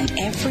 Listen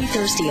every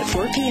Thursday at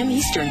 4 p.m.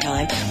 Eastern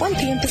Time, 1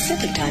 p.m.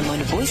 Pacific Time on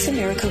Voice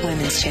America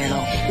Women's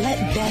Channel.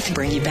 Let Beth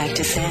bring you back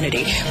to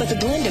sanity with a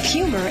blend of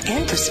humor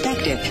and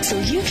perspective so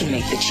you can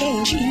make the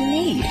change you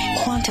need.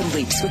 Quantum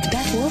Leaps with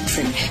Beth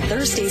Wilson,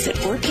 Thursdays at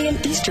 4 p.m.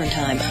 Eastern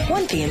Time,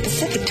 1 p.m.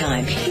 Pacific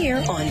Time,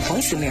 here on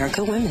Voice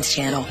America Women's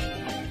Channel.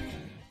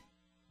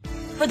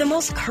 For the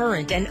most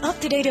current and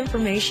up-to-date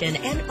information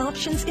and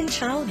options in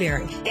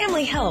childbearing,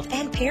 family health,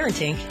 and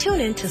parenting, tune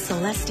in to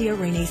Celestia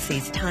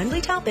Renese's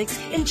Timely Topics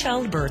in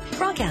Childbirth,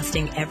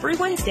 broadcasting every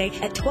Wednesday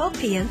at 12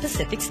 p.m.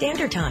 Pacific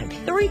Standard Time,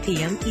 3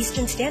 p.m.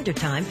 Eastern Standard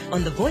Time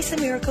on the Voice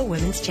America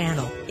Women's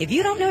Channel. If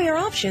you don't know your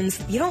options,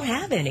 you don't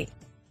have any.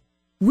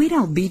 We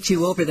don't beat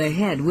you over the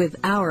head with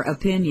our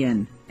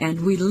opinion,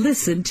 and we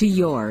listen to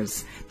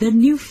yours. The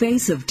new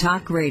face of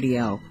talk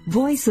radio,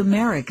 Voice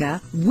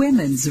America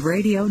Women's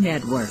Radio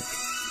Network.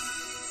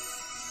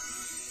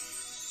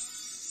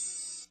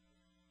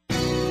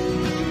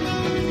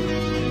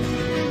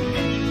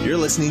 You're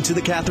listening to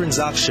The Catherine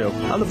Zox Show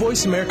on the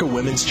Voice America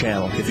Women's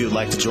Channel. If you would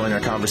like to join our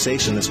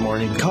conversation this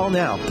morning, call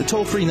now. The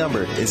toll-free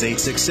number is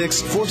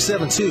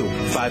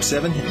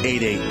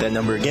 866-472-5788. That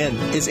number again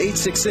is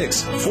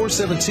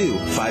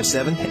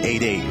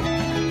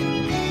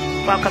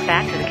 866-472-5788. Welcome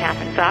back to the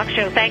Catherine Zox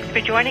Show. Thanks for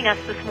joining us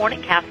this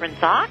morning, Catherine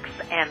Zox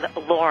and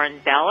Lauren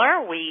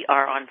Beller. We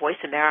are on Voice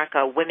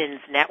America Women's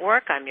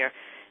Network. I'm your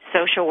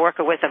social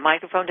worker with a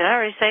microphone. Did I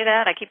already say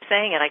that? I keep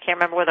saying it. I can't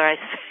remember whether I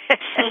said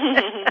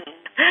it.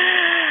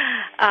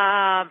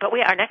 But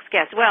our next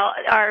guest. Well,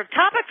 our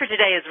topic for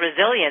today is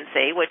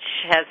resiliency, which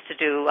has to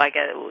do,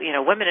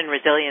 women in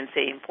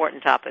resiliency,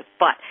 important topic.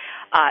 But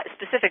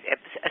specific,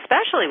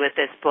 especially with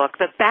this book,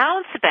 the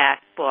Bounce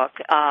Back book,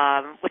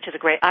 which is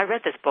I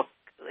read this book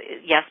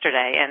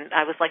yesterday, and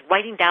I was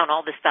writing down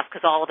all this stuff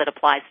because all of it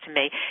applies to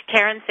me.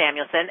 Karen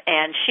Samuelson,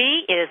 and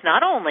she is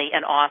not only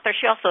an author,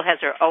 she also has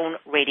her own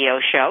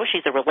radio show.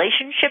 She's a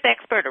relationship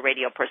expert, a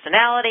radio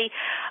personality,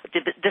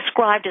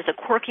 described as a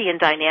quirky and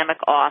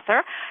dynamic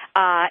author.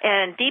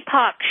 And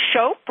Deepak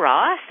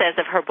Chopra says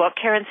of her book,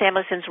 Karen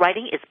Samuelson's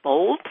writing is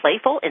bold,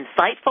 playful,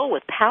 insightful,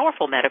 with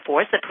powerful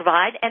metaphors that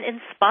provide and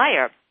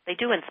inspire. They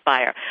do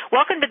inspire.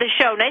 Welcome to the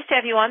show. Nice to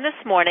have you on this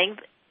morning.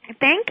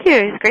 Thank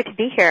you. It's great to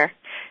be here.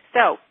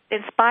 So,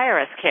 inspire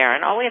us,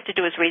 Karen. All we have to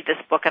do is read this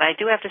book, and I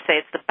do have to say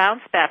it's the Bounce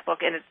Back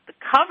book, and the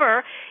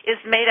cover is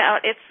made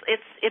out.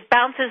 It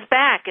bounces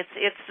back.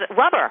 It's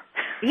rubber.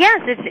 Yes,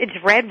 it's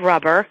red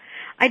rubber.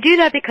 I do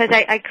that because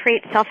I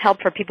create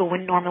self-help for people who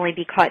wouldn't normally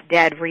be caught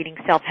dead reading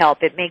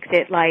self-help. It makes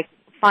it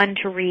fun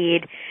to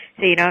read,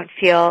 so you don't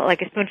feel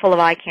like a spoonful of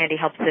eye candy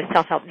helps the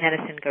self-help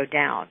medicine go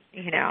down.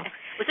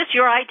 Was this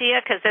your idea?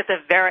 Because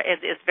it's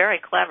very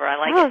clever. I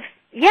like it.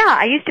 Yeah,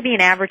 I used to be in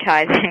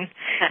advertising,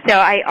 so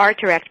I art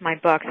direct my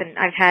books, and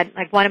I've had,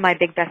 one of my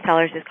big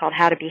bestsellers is called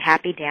How to Be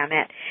Happy, Damn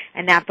It,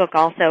 and that book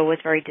also was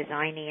very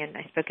designy, and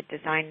I spoke at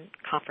design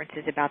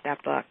conferences about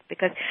that book,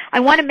 because I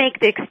want to make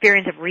the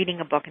experience of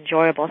reading a book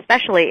enjoyable,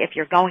 especially if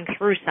you're going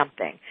through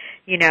something.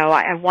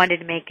 I wanted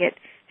to make it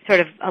sort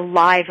of a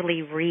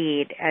lively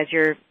read as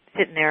you're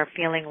sitting there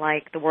feeling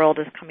like the world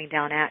is coming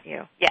down at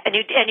you. Yeah, and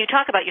you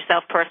talk about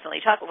yourself personally.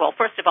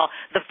 First of all,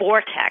 the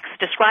vortex.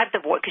 Describe the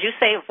vortex, because you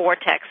say a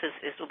vortex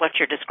is what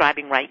you're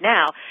describing right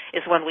now,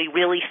 is when we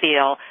really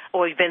feel,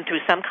 or we've been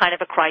through some kind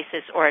of a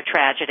crisis or a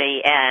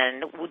tragedy,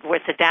 and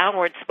it's a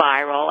downward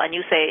spiral, and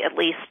you say at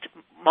least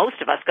most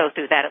of us go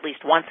through that at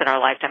least once in our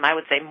lifetime. I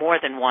would say more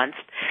than once.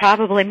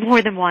 Probably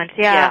more than once,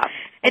 yeah.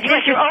 And you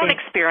have your own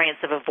experience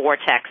of a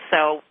vortex,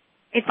 so...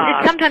 It's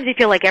sometimes you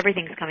feel like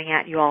everything's coming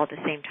at you all at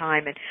the same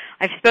time, and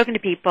I've spoken to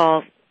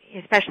people,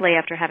 especially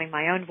after having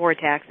my own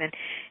vortex, and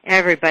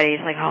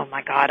everybody's like, oh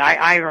my God,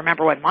 I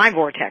remember what my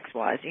vortex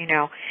was,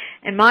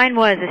 and mine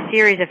was a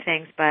series of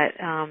things, but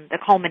the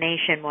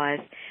culmination was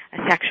a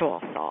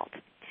sexual assault,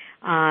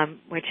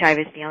 which I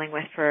was dealing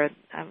with for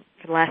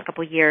the last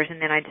couple of years,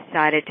 and then I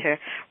decided to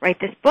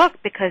write this book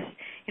because,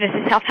 as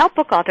a self-help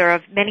book author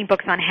of many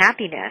books on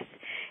happiness,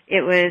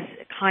 it was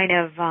kind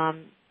of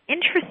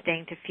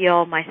interesting to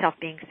feel myself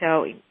being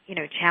so,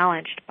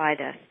 challenged by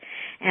this.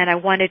 And I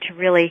wanted to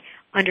really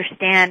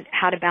understand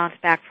how to bounce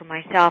back for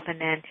myself and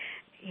then,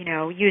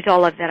 use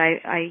all of that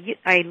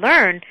I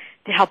learned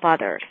to help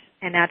others.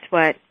 And that's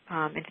what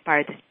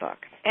inspired this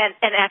book. And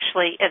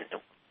actually,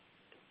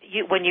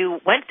 when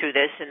you went through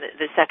this and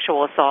the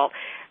sexual assault,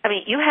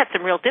 you had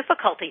some real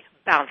difficulty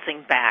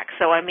bouncing back.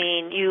 So,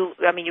 you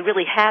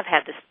really have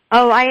had this.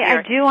 Oh,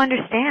 I do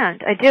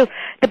understand. I do.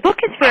 The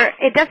book is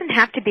it doesn't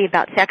have to be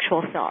about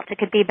sexual assault. It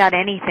could be about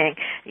anything.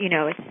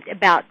 It's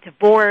about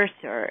divorce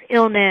or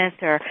illness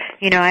or,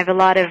 I have a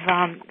lot of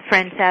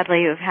friends,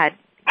 sadly, who have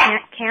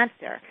had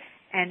cancer,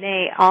 and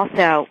they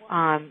also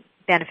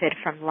benefit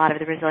from a lot of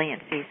the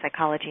resiliency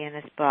psychology in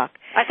this book.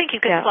 I think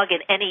you could plug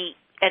in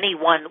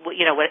anyone, what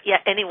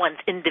anyone's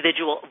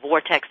individual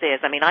vortex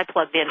is. I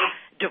plugged in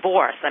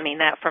divorce.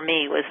 That for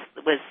me was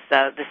this.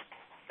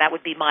 That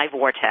would be my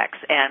vortex,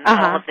 and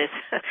all of this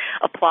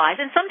applies.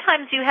 And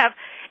sometimes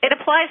it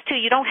applies to,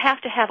 you don't have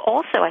to have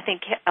also, I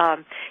think,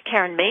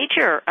 Karen, a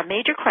major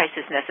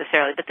crisis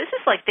necessarily, but this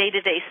is like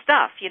day-to-day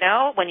stuff,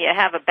 when you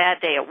have a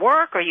bad day at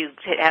work or you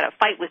had a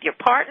fight with your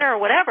partner or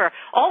whatever.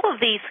 All of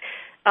these,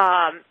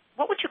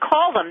 what would you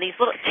call them? These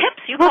little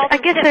tips? You call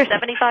them tips,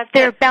 75 tips?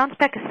 They're bounce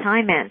back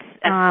assignments.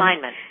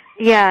 Assignments.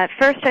 Yeah,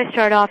 first I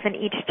start off in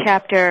each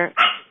chapter.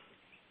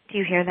 Do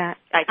you hear that?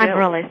 I do. I'm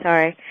really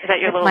sorry. Is that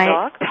your little my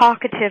dog?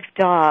 Talkative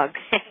dog.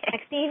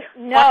 Maxine,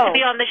 no. Wants to be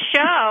on the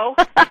show.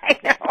 I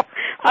know.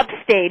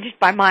 Upstaged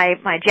by my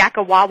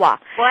Jackawawa.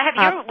 Well, I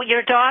have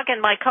your dog,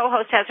 and my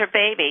co-host has her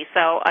baby,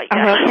 so okay.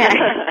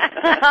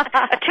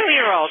 A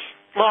 2-year-old,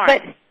 Lauren.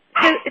 But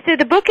so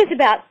the book is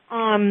about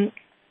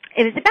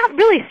it is about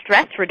really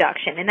stress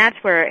reduction, and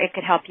that's where it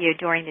could help you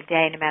during the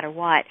day no matter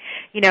what.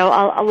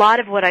 A lot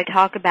of what I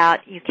talk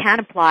about you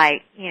can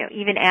apply,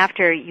 even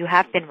after you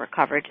have been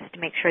recovered, just to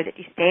make sure that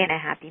you stay in a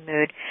happy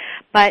mood.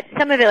 But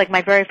some of it, like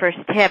my very first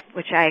tip,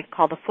 which I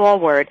call the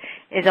foreword,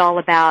 is all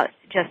about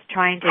just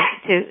trying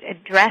to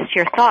address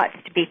your thoughts,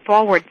 to be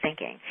forward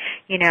thinking.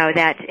 You know,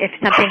 that if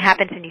something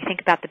happens and you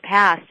think about the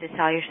past, to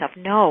tell yourself,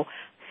 no,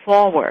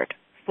 forward,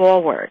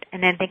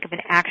 and then think of an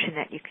action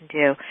that you can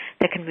do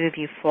that can move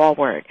you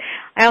forward.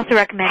 I also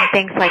recommend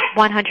things like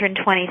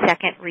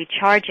 120-second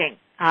recharging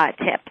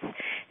tips.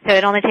 So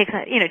it only takes,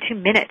 2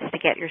 minutes to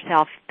get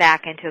yourself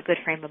back into a good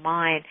frame of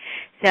mind.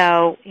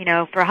 So,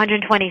 for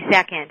 120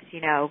 seconds,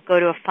 go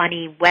to a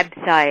funny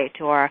website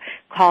or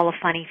call a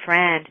funny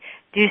friend.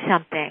 Do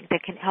something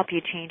that can help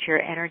you change your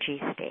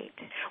energy state.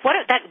 What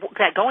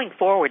that going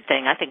forward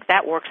thing, I think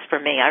that works for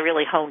me. I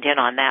really honed in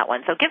on that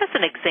one. So give us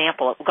an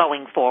example of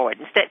going forward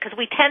instead, because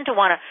we tend to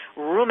want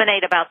to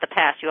ruminate about the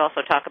past. You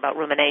also talk about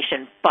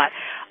rumination, but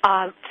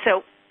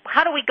so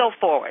how do we go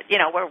forward?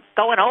 We're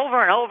going over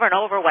and over and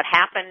over what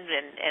happened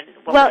and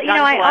what was done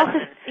to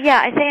us.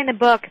 I say in the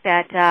book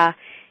that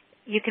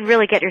you can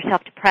really get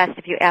yourself depressed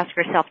if you ask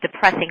yourself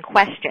depressing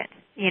questions.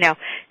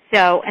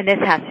 So, and this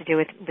has to do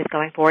with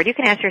going forward. You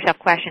can ask yourself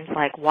questions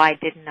like, why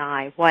didn't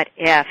I? What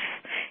if?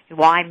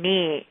 Why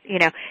me?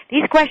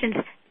 These questions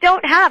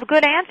don't have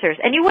good answers.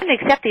 And you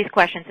wouldn't accept these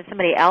questions if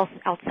somebody else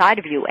outside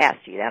of you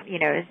asked you them.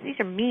 These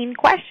are mean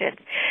questions.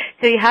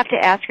 So you have to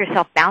ask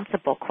yourself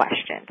bounceable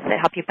questions that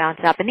help you bounce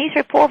up. And these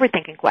are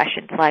forward-thinking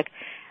questions like,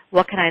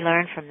 what can I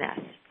learn from this?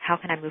 How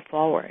can I move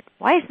forward?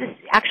 Why is this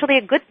actually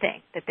a good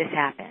thing that this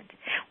happened?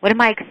 What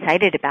am I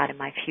excited about in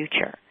my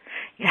future?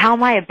 How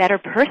am I a better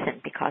person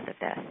because of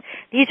this?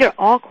 These are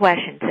all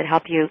questions that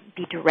help you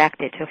be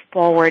directed to a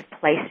forward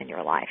place in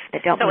your life.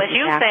 That don't. So as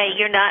you say,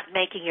 you're not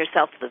making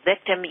yourself the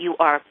victim. You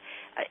are,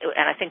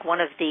 and I think one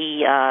of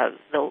the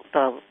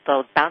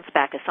bounce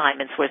back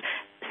assignments was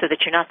so that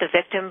you're not the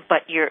victim,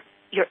 but you're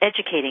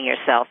educating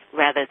yourself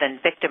rather than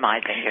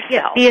victimizing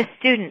yourself. Yeah, be a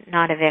student,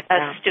 not a victim.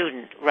 A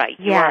student, right.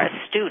 You are a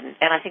student,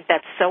 and I think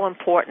that's so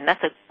important.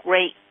 That's a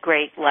great,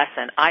 great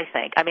lesson, I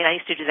think. I mean, I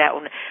used to do that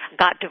when I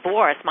got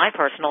divorced, my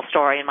personal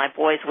story, and my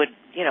boys would,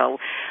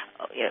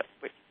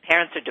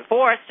 parents are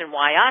divorced, and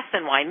why us,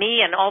 and why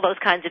me, and all those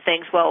kinds of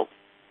things. Well,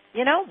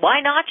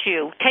 why not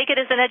you? Take it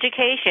as an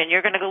education.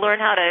 You're going to learn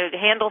how to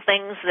handle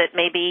things that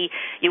maybe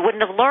you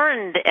wouldn't have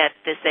learned at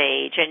this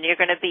age, and you're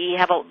going to be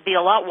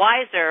a lot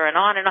wiser, and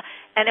on,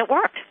 and it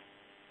worked.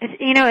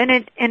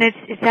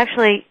 It's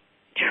actually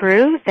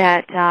true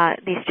that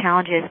these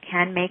challenges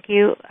can make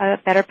you a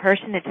better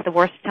person. It's the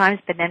worst of times,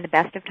 but then the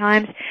best of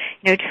times.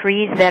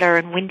 Trees that are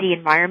in windy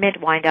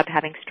environment wind up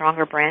having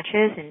stronger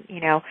branches, and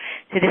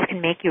so this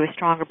can make you a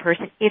stronger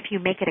person if you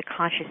make it a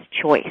conscious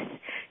choice.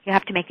 You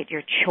have to make it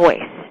your choice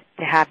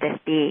to have this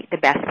be the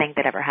best thing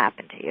that ever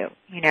happened to you,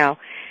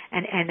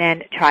 and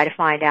then try to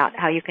find out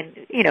how you can,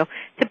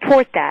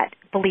 support that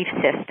belief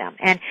system.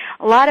 And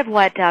a lot of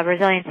what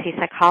resiliency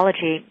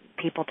psychology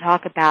people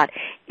talk about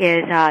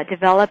is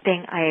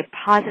developing a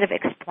positive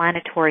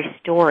explanatory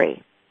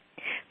story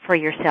for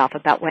yourself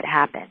about what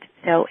happened.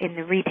 So in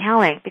the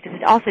retelling, because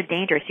it's also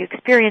dangerous, you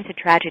experience a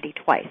tragedy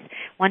twice,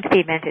 once the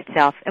event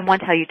itself and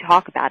once how you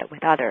talk about it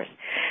with others.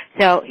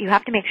 So you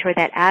have to make sure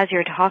that as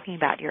you're talking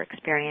about your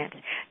experience,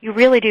 you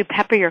really do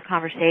pepper your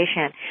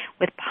conversation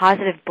with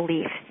positive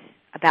beliefs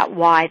about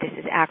why this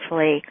is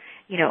actually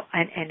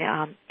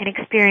an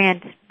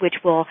experience which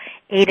will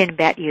aid and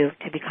abet you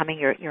to becoming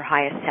your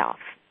highest self.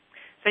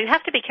 So you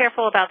have to be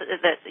careful about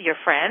your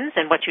friends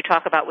and what you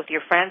talk about with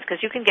your friends,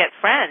 because you can get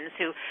friends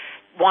who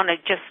want to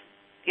just,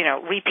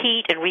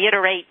 repeat and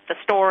reiterate the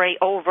story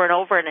over and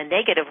over in a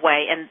negative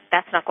way, and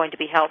that's not going to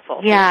be helpful.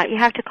 Yeah, you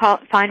have to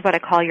find what I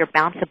call your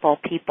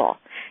bounceable people,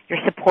 your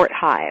support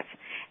hive.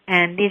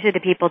 And these are the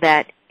people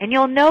and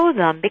you'll know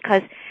them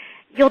because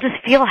you'll just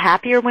feel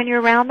happier when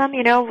you're around them.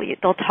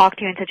 They'll talk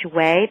to you in such a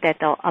way that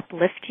they'll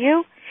uplift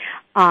you.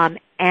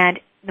 And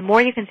the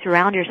more you can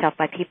surround yourself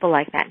by people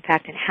like that, in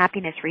fact, in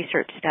happiness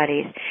research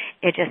studies,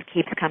 it just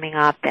keeps coming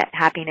up that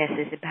happiness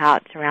is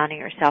about surrounding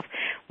yourself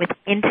with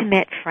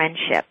intimate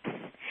friendships.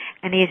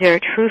 And these are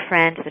true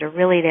friends that are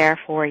really there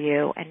for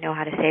you and know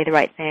how to say the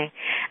right thing.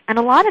 And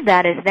a lot of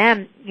that is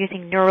them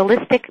using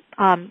neuralistic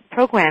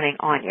programming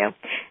on you,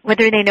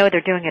 whether they know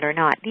they're doing it or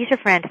not. These are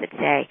friends that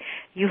say,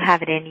 you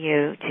have it in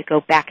you to go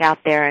back out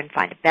there and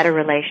find a better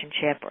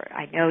relationship, or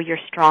I know you're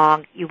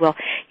strong. You will,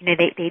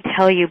 they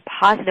tell you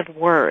positive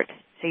words.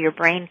 So your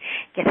brain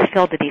gets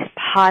filled with these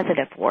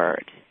positive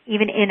words,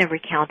 even in a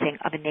recounting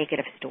of a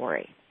negative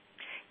story.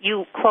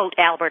 You quote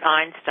Albert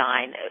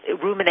Einstein,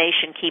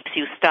 rumination keeps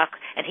you stuck,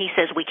 and he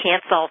says we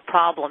can't solve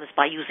problems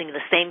by using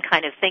the same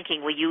kind of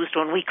thinking we used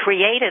when we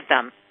created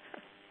them.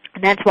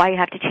 And that's why you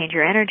have to change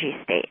your energy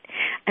state.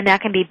 And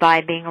that can be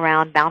by being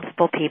around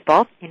bounceable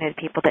people, the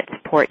people that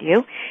support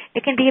you.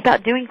 It can be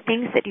about doing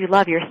things that you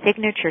love, your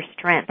signature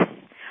strengths.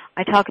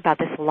 I talk about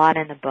this a lot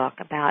in the book,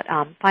 about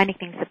finding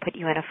things that put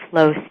you in a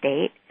flow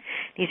state.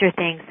 These are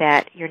things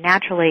that you're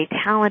naturally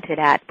talented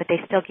at, but they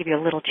still give you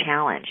a little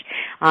challenge.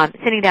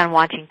 Sitting down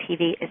watching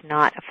TV is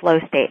not a flow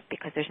state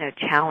because there's no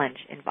challenge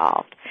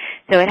involved.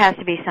 So it has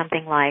to be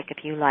something like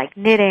if you like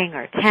knitting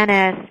or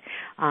tennis,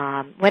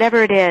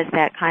 whatever it is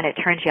that kind of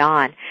turns you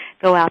on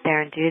go out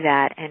there and do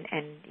that,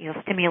 and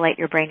you'll stimulate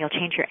your brain. You'll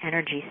change your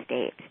energy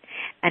state,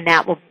 and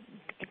that will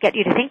get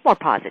you to think more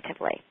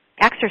positively.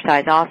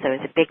 Exercise also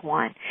is a big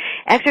one.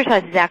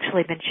 Exercise has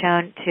actually been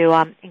shown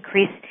to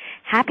increase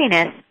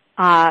happiness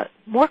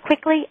more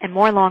quickly and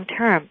more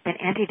long-term than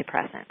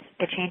antidepressants.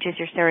 It changes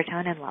your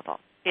serotonin level.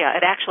 Yeah,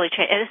 it actually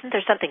changes. And isn't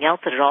there something else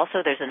that it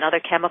also, there's another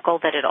chemical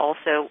that it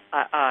also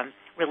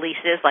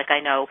releases, like I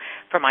know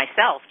for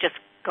myself, just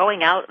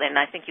going out, and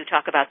I think you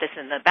talk about this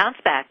in the Bounce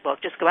Back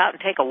book, just go out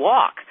and take a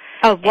walk.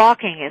 Oh,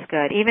 walking is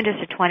good. Even just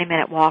a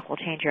 20-minute walk will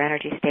change your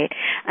energy state.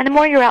 And the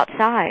more you're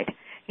outside,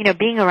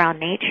 being around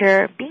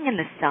nature, being in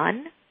the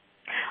sun.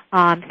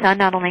 Sun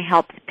not only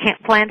helps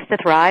plants to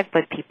thrive,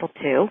 but people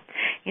too.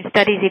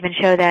 Studies even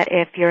show that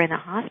if you're in the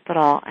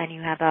hospital and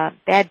you have a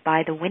bed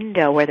by the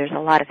window where there's a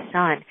lot of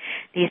sun,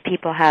 these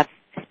people have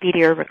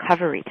speedier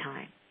recovery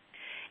time.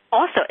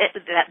 Also,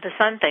 the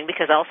sun thing,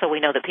 because also we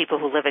know that people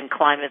who live in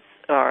climates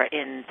or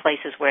in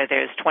places where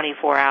there's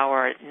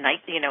 24-hour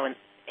night,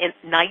 in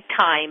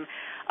nighttime,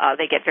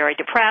 they get very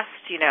depressed,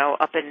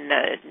 up in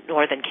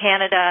northern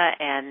Canada,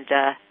 and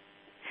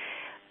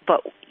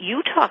but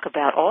you talk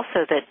about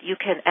also that you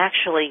can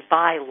actually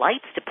buy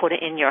lights to put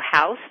in your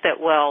house that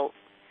will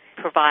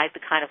provide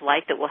the kind of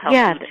light that will help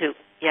you to,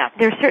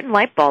 There are certain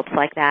light bulbs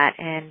like that,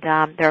 and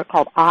they're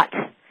called OTT,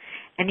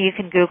 and you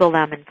can Google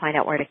them and find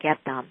out where to get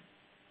them.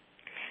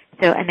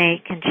 So, and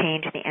they can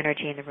change the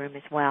energy in the room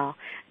as well.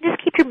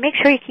 Just make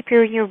sure you keep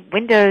your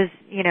windows,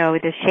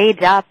 the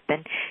shades up,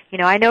 and,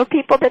 I know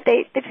people that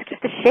they just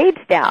keep the shades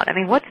down. I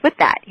mean, what's with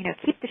that?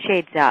 Keep the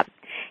shades up.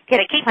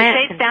 They keep the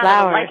shades down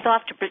and the lights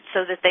off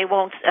so that they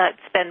won't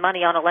spend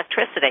money on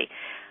electricity.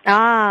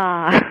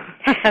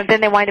 Then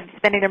they wind up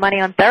spending their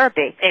money on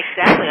therapy.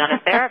 Exactly, on a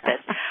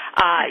therapist.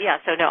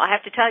 So no, I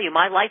have to tell you,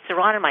 my lights are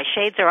on and my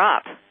shades are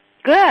up.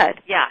 Good.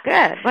 Yeah.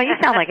 Good. Well, you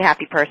sound like a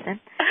happy person.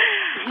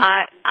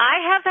 I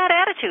have that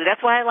attitude.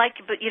 That's why I like,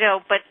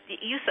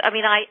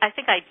 I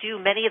think I do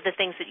many of the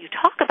things that you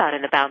talk about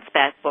in the Bounce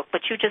Back book,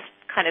 but you just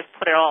kind of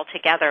put it all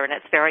together, and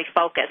it's very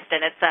focused.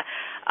 And it's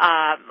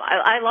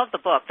I love the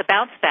book, the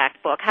Bounce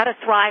Back book, How to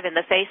Thrive in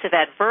the Face of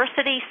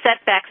Adversity,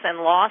 Setbacks, and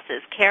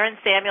Losses, Karen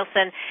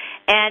Samuelson.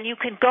 And you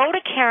can go to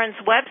Karen's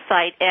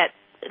website at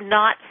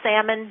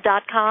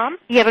notsalmon.com.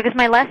 Yeah, because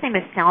my last name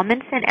is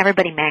Salmonson.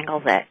 Everybody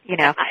mangles it,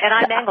 And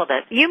I mangled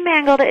it. You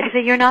mangled it, so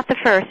you're not the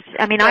first.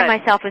 I mean, Good. I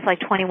myself was like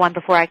 21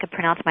 before I could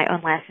pronounce my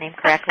own last name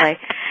correctly.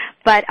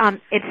 But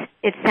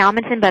it's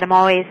Salmonson, but I'm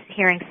always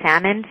hearing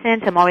Salmonson,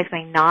 so I'm always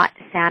going not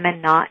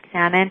salmon.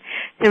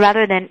 So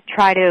rather than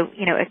try to,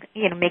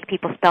 make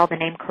people spell the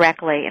name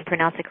correctly and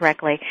pronounce it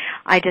correctly,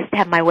 I just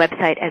have my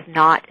website as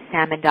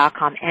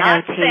notsalmon.com.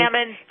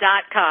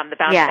 Notsalmon.com, the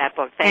Bounce Back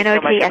book. Thanks so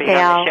much for being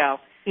on the show.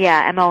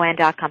 Yeah,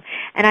 MON.com.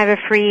 And I have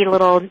a free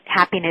little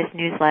happiness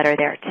newsletter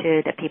there,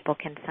 too, that people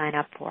can sign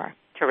up for.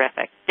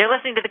 Terrific. You're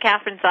listening to the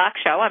Catherine Zox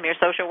Show. I'm your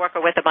social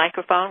worker with a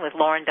microphone with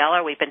Lauren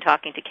Deller. We've been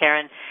talking to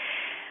Karen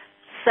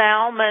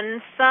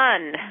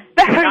Salmonson.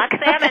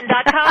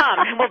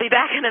 NotSalmon.com. We'll be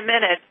back in a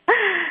minute.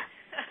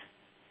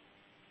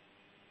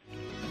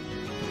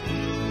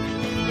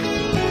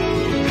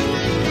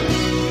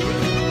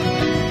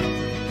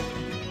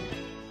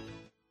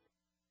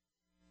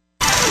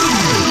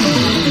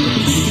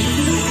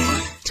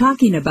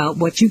 Talking about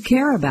what you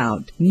care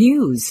about.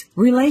 News,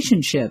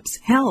 relationships,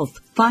 health,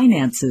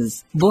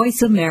 finances.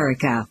 Voice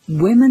America,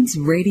 Women's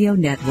Radio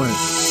Network.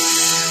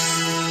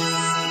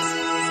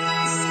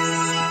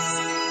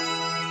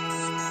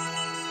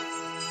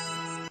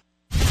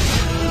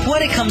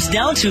 What it comes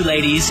down to,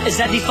 ladies, is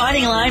that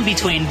defining line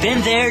between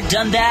been there,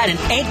 done that, and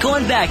ain't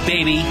going back,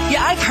 baby.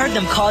 Yeah, I've heard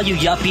them call you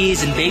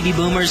yuppies and baby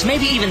boomers,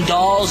 maybe even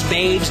dolls,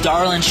 babes,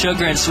 darling,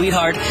 sugar, and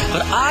sweetheart,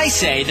 but I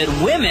say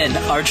that women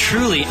are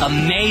truly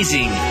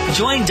amazing.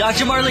 Join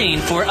Dr. Marlene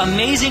for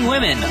Amazing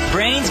Women,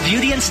 Brains,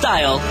 Beauty, and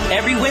Style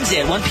every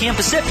Wednesday at 1 p.m.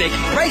 Pacific,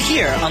 right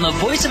here on the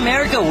Voice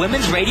America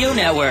Women's Radio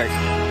Network.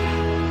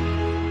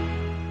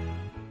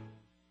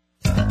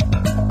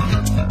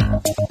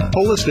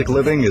 Holistic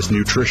living is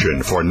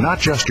nutrition for not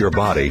just your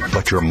body,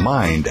 but your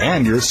mind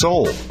and your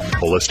soul.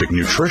 Holistic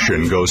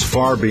nutrition goes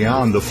far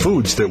beyond the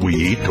foods that we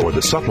eat or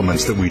the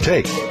supplements that we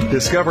take.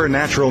 Discover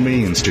natural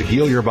means to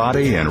heal your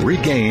body and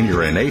regain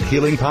your innate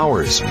healing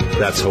powers.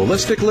 That's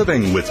Holistic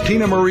Living with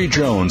Tina Marie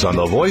Jones on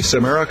the Voice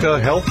America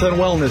Health and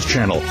Wellness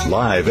Channel,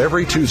 live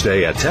every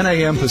Tuesday at 10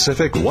 a.m.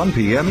 Pacific, 1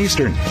 p.m.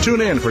 Eastern.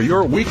 Tune in for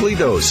your weekly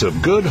dose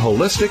of good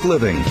holistic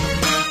living.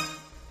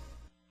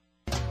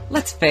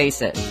 Let's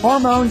face it,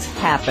 hormones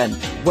happen.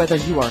 Whether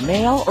you are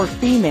male or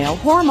female,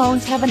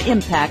 hormones have an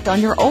impact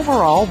on your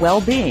overall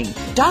well-being.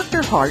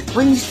 Dr. Hart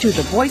brings to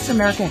the Voice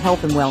America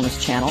Health and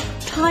Wellness Channel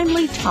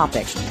timely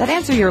topics that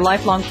answer your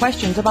lifelong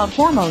questions about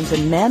hormones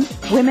in men,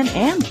 women,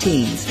 and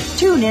teens.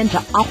 Tune in to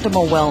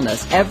Optimal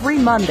Wellness every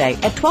Monday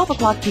at 12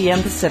 o'clock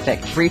p.m. Pacific,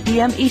 3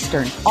 p.m.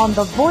 Eastern on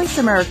the Voice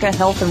America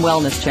Health and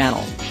Wellness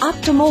Channel.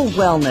 Optimal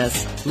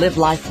Wellness. Live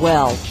life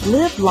well.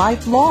 Live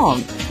life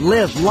long.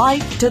 Live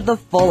life to the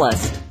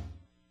fullest.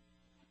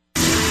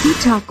 Keep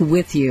talk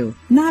with you,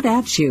 not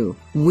at you.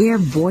 We're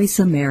Voice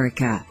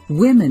America,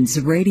 Women's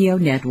Radio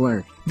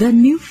Network, the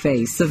new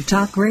face of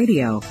talk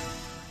radio.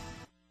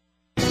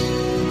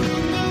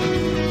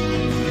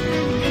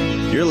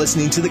 You're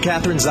listening to The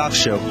Catherine Zox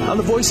Show on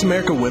the Voice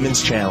America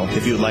Women's Channel.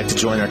 If you would like to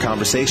join our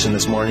conversation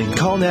this morning,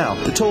 call now.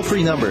 The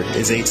toll-free number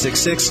is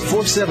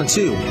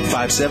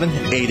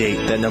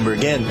 866-472-5788. That number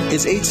again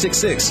is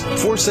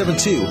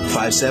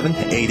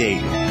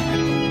 866-472-5788.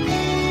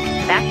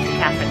 Back to the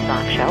Catherine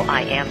Zox Show.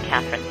 I am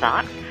Catherine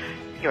Zox,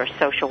 your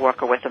social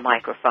worker with a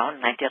microphone,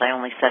 and I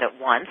only said it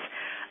once.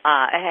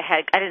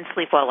 I didn't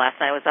sleep well last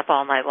night. I was up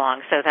all night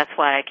long, so that's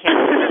why I can't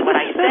remember what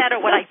I said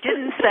or what I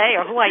didn't say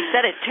or who I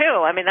said it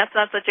to. I mean, that's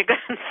not such a good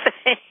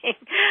thing.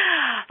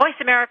 Voice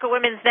America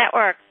Women's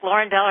Network,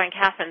 Lauren Beller and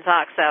Catherine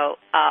Zox. So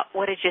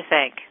what did you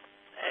think?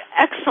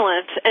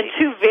 Excellent. And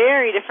two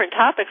very different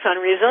topics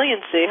on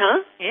resiliency,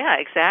 huh? Yeah,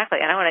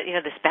 exactly. And I want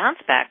to, this bounce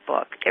back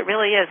book, it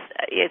really is,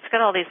 it's got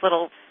all these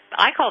little,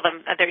 I call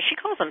them, she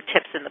calls them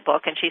tips in the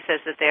book, and she says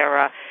that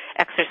they're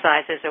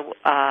exercises or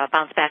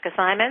bounce back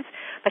assignments.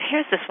 But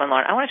here's this one,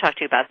 Lauren. I want to talk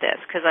to you about this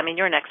because,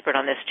 you're an expert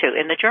on this, too.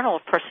 In the Journal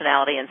of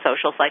Personality and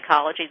Social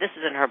Psychology, this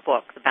is in her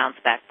book, the Bounce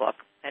Back book.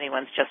 If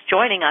anyone's just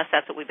joining us,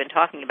 that's what we've been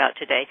talking about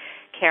today.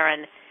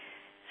 Karen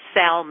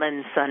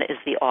Salmonson is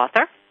the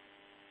author.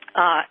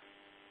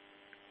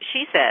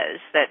 She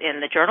says that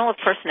in the Journal of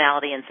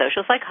Personality and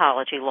Social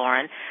Psychology,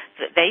 Lauren,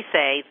 they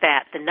say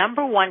that the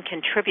number one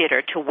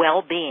contributor to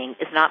well-being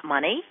is not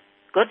money,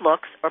 good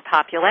looks, or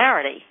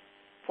popularity.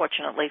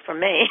 Fortunately for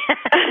me.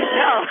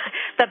 No,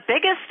 the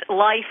biggest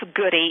life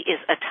goodie is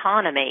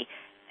autonomy,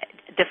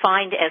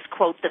 defined as,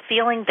 quote, the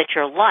feeling that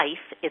your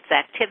life, its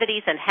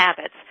activities and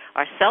habits,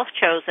 are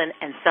self-chosen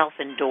and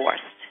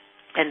self-endorsed,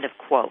 end of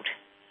quote.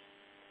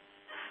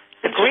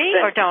 Agree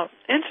or don't?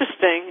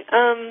 Interesting.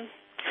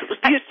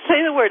 You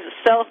say the word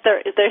self,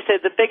 they say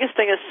the biggest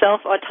thing is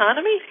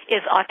self-autonomy?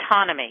 Is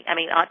autonomy.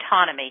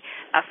 Autonomy.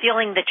 A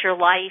feeling that your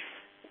life,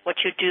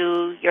 what you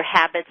do, your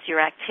habits, your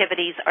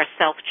activities are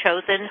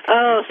self-chosen.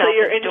 Oh, so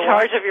you're in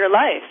charge of your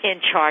life. In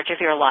charge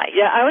of your life.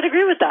 Yeah, I would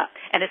agree with that.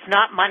 And it's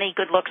not money,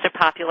 good looks, or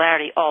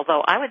popularity,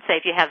 although I would say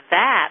if you have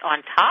that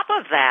on top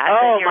of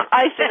that... Oh,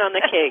 icing on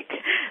the cake.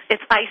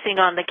 It's icing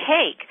on the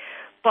cake.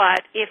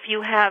 But if you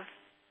have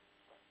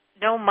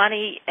no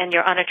money and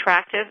you're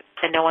unattractive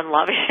and no one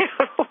loves you...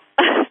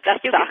 That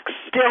sucks.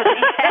 Still be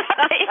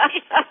happy.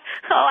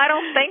 Oh, I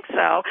don't think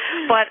so.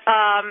 But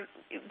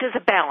there's a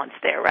balance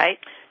there, right?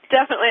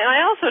 Definitely. And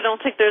I also don't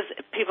think there's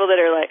people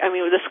that are like,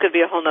 this could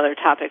be a whole other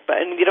topic,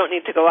 but and you don't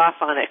need to go off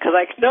on it because,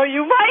 no,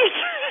 you might.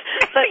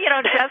 But you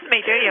don't trust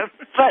me, do you?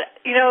 But,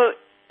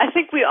 I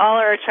think we all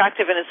are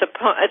attractive, and it's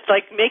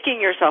like making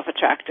yourself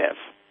attractive.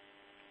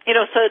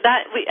 So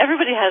that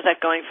everybody has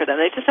that going for them.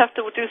 They just have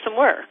to do some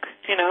work,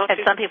 And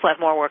some people have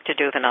more work to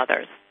do than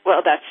others.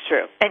 Well, that's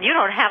true. And you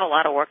don't have a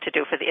lot of work to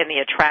do in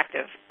the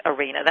attractive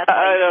arena. That's why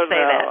I you say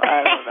know. that.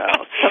 I don't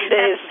know.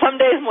 Some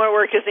days more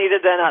work is needed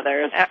than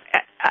others.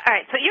 All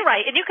right, so you're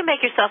right, and you can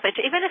make yourself,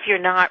 even if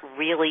you're not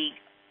really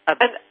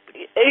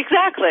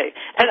exactly.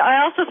 And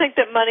I also think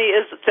that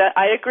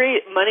I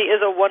agree, money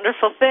is a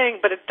wonderful thing,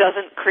 but it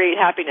doesn't create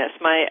happiness.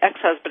 My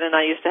ex-husband and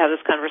I used to have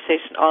this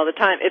conversation all the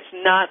time. It's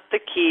not the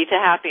key to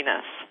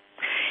happiness.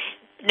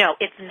 No,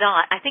 it's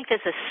not. I think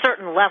there's a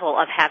certain level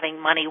of having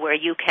money where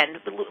you can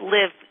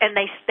live, and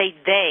they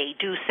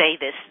do say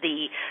this,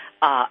 the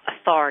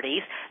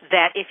authorities,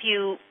 that if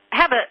you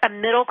have a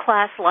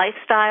middle-class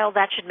lifestyle,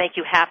 that should make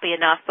you happy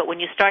enough, but when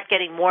you start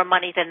getting more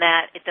money than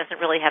that, it doesn't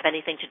really have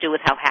anything to do with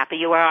how happy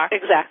you are.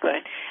 Exactly.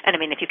 And,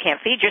 if you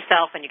can't feed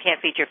yourself and you can't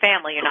feed your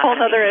family, you're not a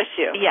whole other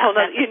issue. Yeah.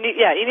 You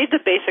need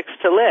the basics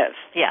to live.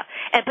 Yeah.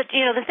 But,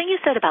 the thing you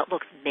said about,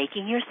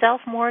 making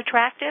yourself more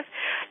attractive,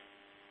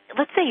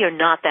 let's say you're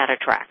not that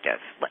attractive.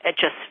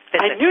 Just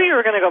physically. I knew you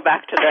were going to go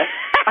back to this.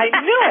 I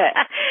knew it.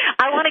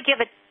 I want to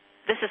give it.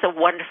 This is a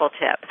wonderful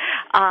tip.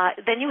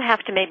 Then you have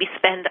to maybe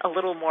spend a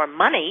little more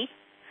money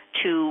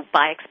to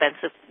buy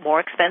more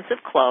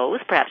expensive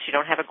clothes. Perhaps you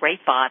don't have a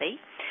great body,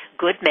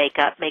 good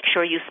makeup. Make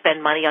sure you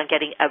spend money on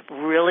getting a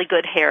really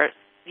good hair,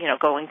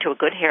 going to a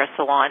good hair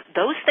salon.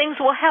 Those things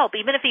will help,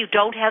 even if you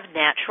don't have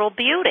natural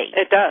beauty.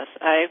 It does.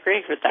 I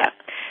agree with that.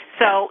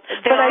 So,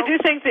 but I do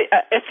think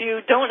that if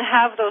you don't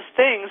have those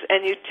things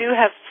and you do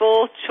have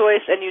full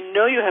choice and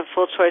you have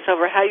full choice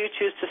over how you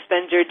choose to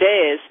spend your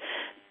days,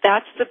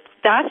 that's the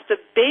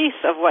base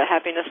of what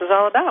happiness is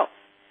all about.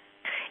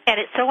 And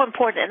it's so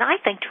important. And I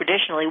think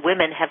traditionally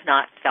women have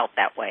not felt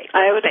that way.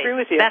 I would agree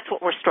with you. That's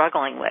what we're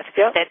struggling with.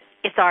 Yep. That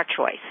it's our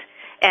choice.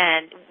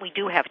 And we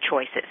do have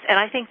choices. And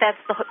I think that's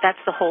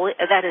obviously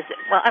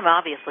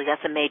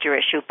that's a major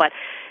issue, but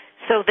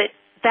so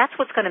that's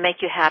what's going to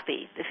make you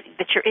happy,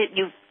 that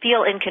you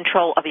feel in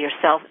control of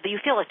yourself, that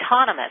you feel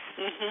autonomous,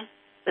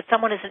 that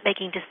someone isn't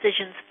making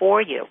decisions for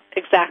you.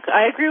 Exactly.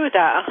 I agree with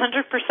that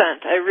 100%.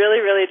 I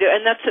really, really do.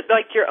 And that's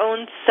like your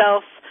own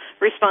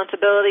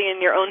self-responsibility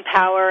and your own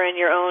power and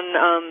your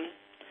own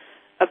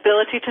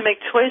ability to make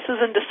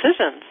choices and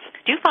decisions.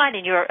 Do you find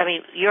you're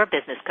a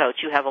business coach,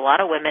 you have a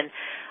lot of women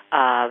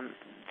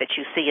that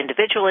you see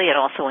individually and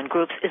also in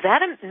groups, is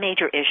that a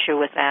major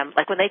issue with them?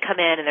 Like when they come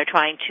in and they're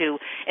trying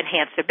to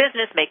enhance their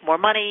business, make more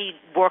money,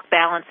 work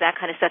balance, that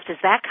kind of stuff,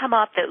 does that come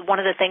up that one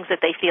of the things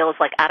that they feel is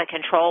like out of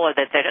control or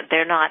that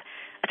they're not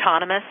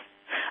autonomous?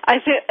 I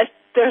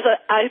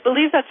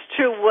believe that's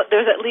true.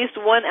 There's at least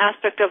one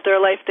aspect of their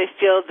life they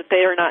feel that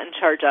they are not in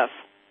charge of.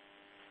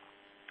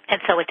 And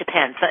so it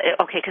depends.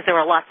 Okay, because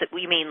there are lots that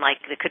we mean, like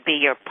it could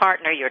be your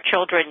partner, your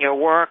children, your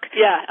work.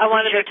 Yeah,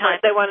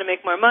 they want to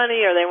make more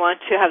money, or they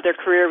want to have their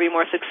career be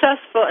more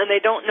successful, and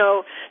they don't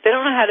know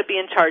how to be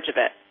in charge of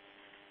it.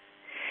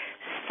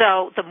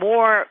 So the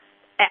more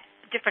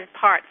different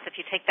parts, if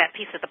you take that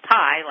piece of the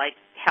pie, like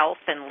health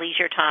and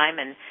leisure time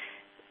and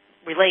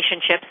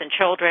relationships and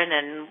children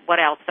and what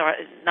else, or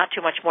not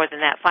too much more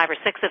than that, 5 or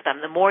 6 of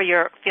them, the more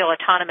you feel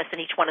autonomous in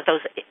each one of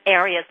those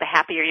areas, the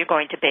happier you're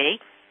going to be.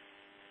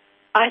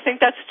 I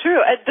think that's true.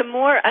 The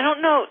more, I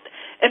don't know,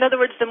 in other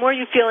words, the more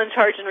you feel in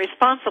charge and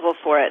responsible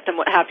for it, the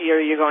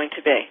happier you're going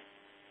to be.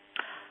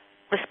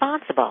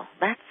 Responsible.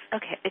 That's,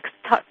 okay,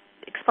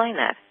 explain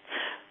that.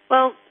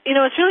 Well,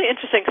 it's really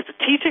interesting because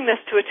teaching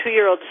this to a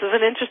 2-year-old, this is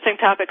an interesting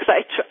topic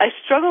because I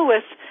struggle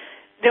with,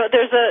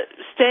 there's a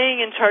staying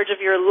in charge of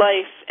your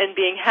life and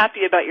being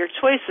happy about your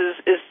choices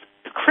is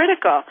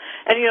critical.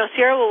 And,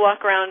 Sierra will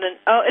walk around and,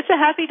 oh, it's a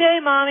happy day,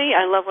 Mommy.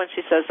 I love when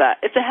she says that.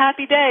 It's a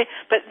happy day.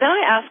 But then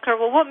I ask her,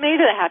 well, what made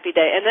it a happy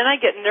day? And then I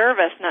get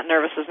nervous. Not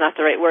nervous is not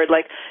the right word.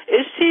 Like,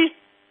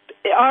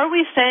 are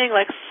we saying,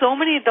 like so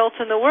many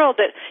adults in the world,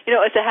 that,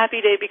 it's a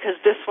happy day because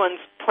this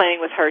one's playing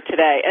with her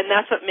today, and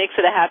that's what makes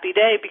it a happy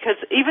day, because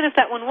even if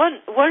that one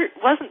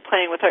wasn't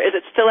playing with her, is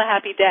it still a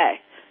happy day?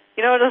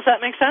 Does that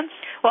make sense?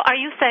 Well, are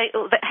you saying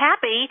that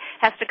happy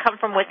has to come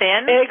from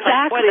within?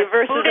 Exactly, like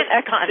versus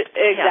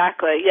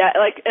exactly, yeah.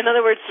 Like, in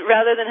other words,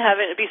 rather than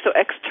having it be so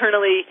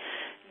externally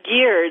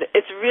geared,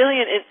 it's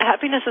really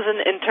happiness is an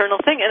internal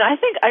thing. And I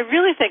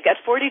really think at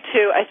 42,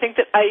 I think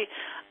that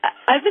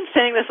I've been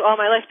saying this all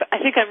my life, but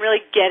I think I'm really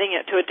getting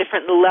it to a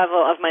different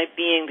level of my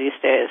being these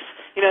days.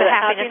 The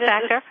happiness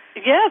factor?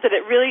 That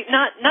it really,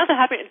 not the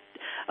happiness,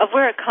 of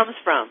where it comes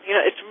from.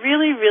 It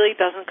really, really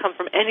doesn't come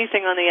from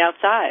anything on the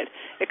outside.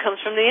 It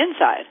comes from the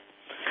inside.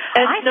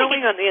 And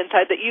knowing on the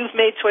inside that you've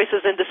made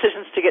choices and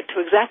decisions to get to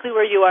exactly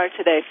where you are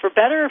today. For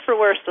better or for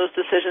worse, those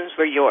decisions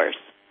were yours.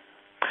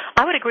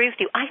 I would agree with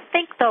you. I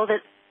think, though,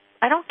 that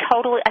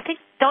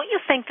don't you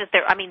think that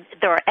there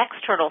are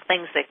external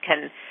things that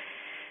can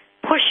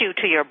push you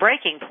to your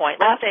breaking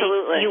point? Let's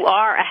Absolutely.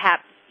 Say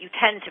you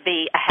tend to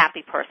be a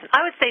happy person.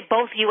 I would say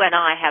both you and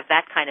I have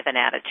that kind of an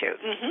attitude.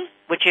 Mm-hmm.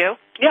 Would you?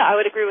 Yeah, I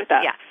would agree with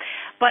that. Yeah.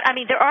 But,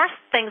 there are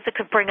things that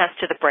could bring us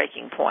to the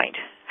breaking point.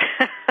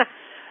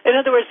 In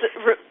other words,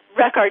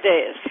 wreck our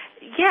days.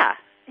 Yeah.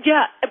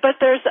 Yeah, but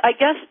I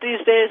guess these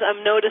days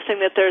I'm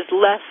noticing that there's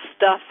less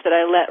stuff that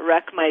I let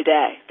wreck my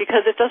day,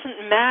 because it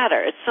doesn't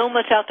matter. It's so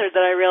much out there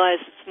that I realize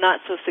it's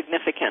not so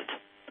significant.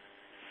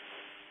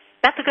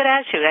 That's a good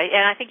attitude,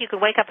 and I think you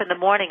can wake up in the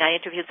morning. I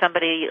interviewed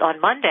somebody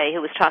on Monday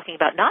who was talking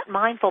about not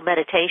mindful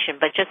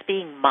meditation, but just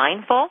being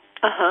mindful.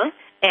 Uh-huh.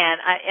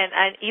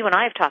 And you and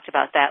I have talked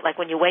about that. Like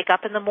when you wake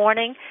up in the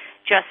morning,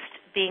 just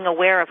being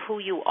aware of who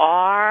you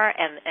are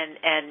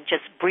and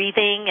just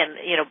breathing and,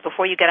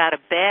 before you get out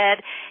of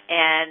bed,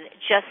 and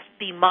just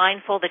be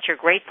mindful that you're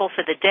grateful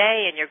for the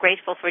day and you're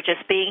grateful for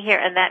just being here,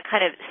 and that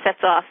kind of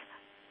sets off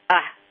a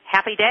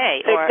happy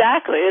day.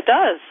 Exactly, it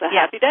does, a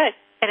happy day.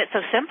 And it's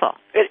so simple.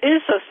 It is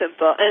so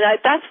simple, and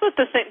that's what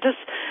the thing.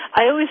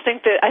 I always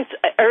think that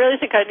I really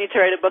think I need to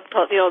write a book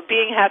called,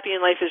 Being Happy in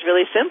Life is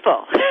Really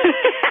Simple.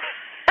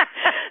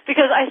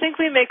 Because I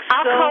think we make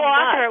I'll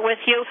co-author it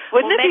with you.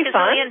 Wouldn't we'll it make be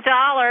fun? $1 million,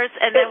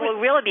 and then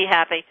we'll really be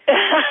happy.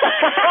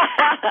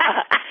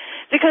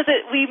 Because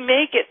we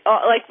make it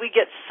like we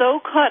get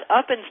so caught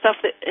up in stuff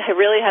that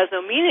really has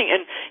no meaning.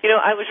 And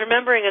I was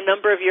remembering a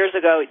number of years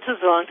ago. This was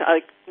a long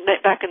time,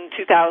 back in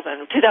 2001.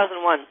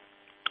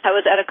 I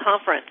was at a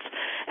conference,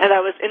 and I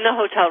was in the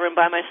hotel room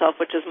by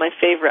myself, which is my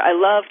favorite. I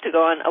love to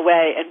go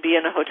away and be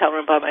in a hotel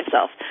room by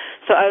myself.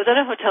 So I was at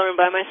a hotel room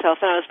by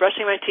myself, and I was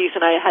brushing my teeth,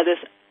 and I had this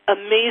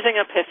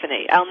amazing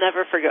epiphany. I'll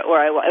never forget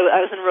where I was.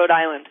 I was in Rhode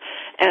Island,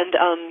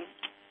 and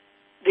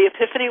the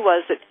epiphany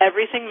was that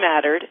everything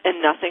mattered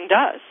and nothing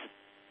does.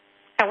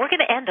 And we're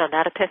going to end on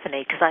that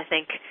epiphany, because I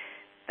think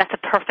that's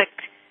a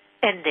perfect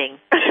ending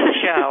to the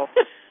show,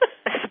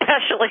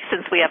 especially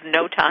since we have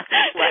no time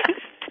left.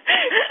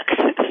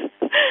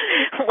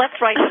 Let's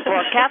write the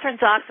book. Kathryn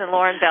Zox and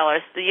Lauren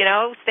Bellers.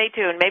 Stay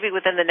tuned. Maybe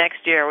within the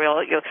next year,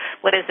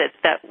 what is it?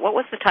 What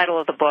was the title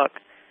of the book?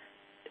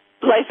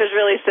 Life is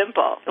really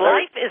simple.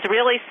 Life is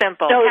really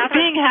simple. No,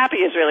 being happy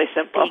is really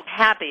simple. Being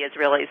happy is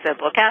really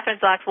simple. Kathryn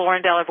Zox,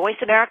 Lauren Beller, Voice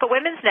America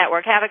Women's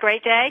Network. Have a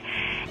great day.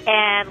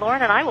 And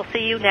Lauren and I will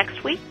see you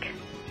next week.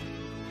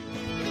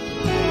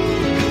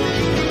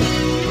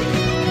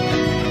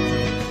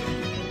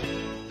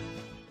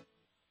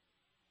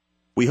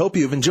 We hope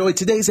you've enjoyed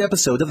today's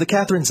episode of The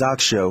Catherine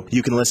Zox Show.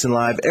 You can listen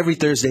live every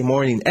Thursday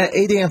morning at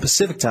 8 a.m.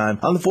 Pacific Time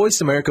on the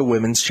Voice America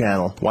Women's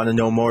Channel. Want to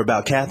know more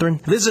about Catherine?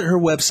 Visit her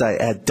website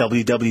at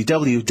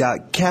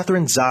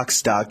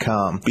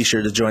www.catherinezox.com. Be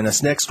sure to join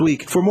us next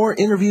week for more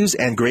interviews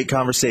and great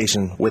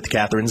conversation with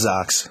Catherine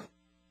Zox.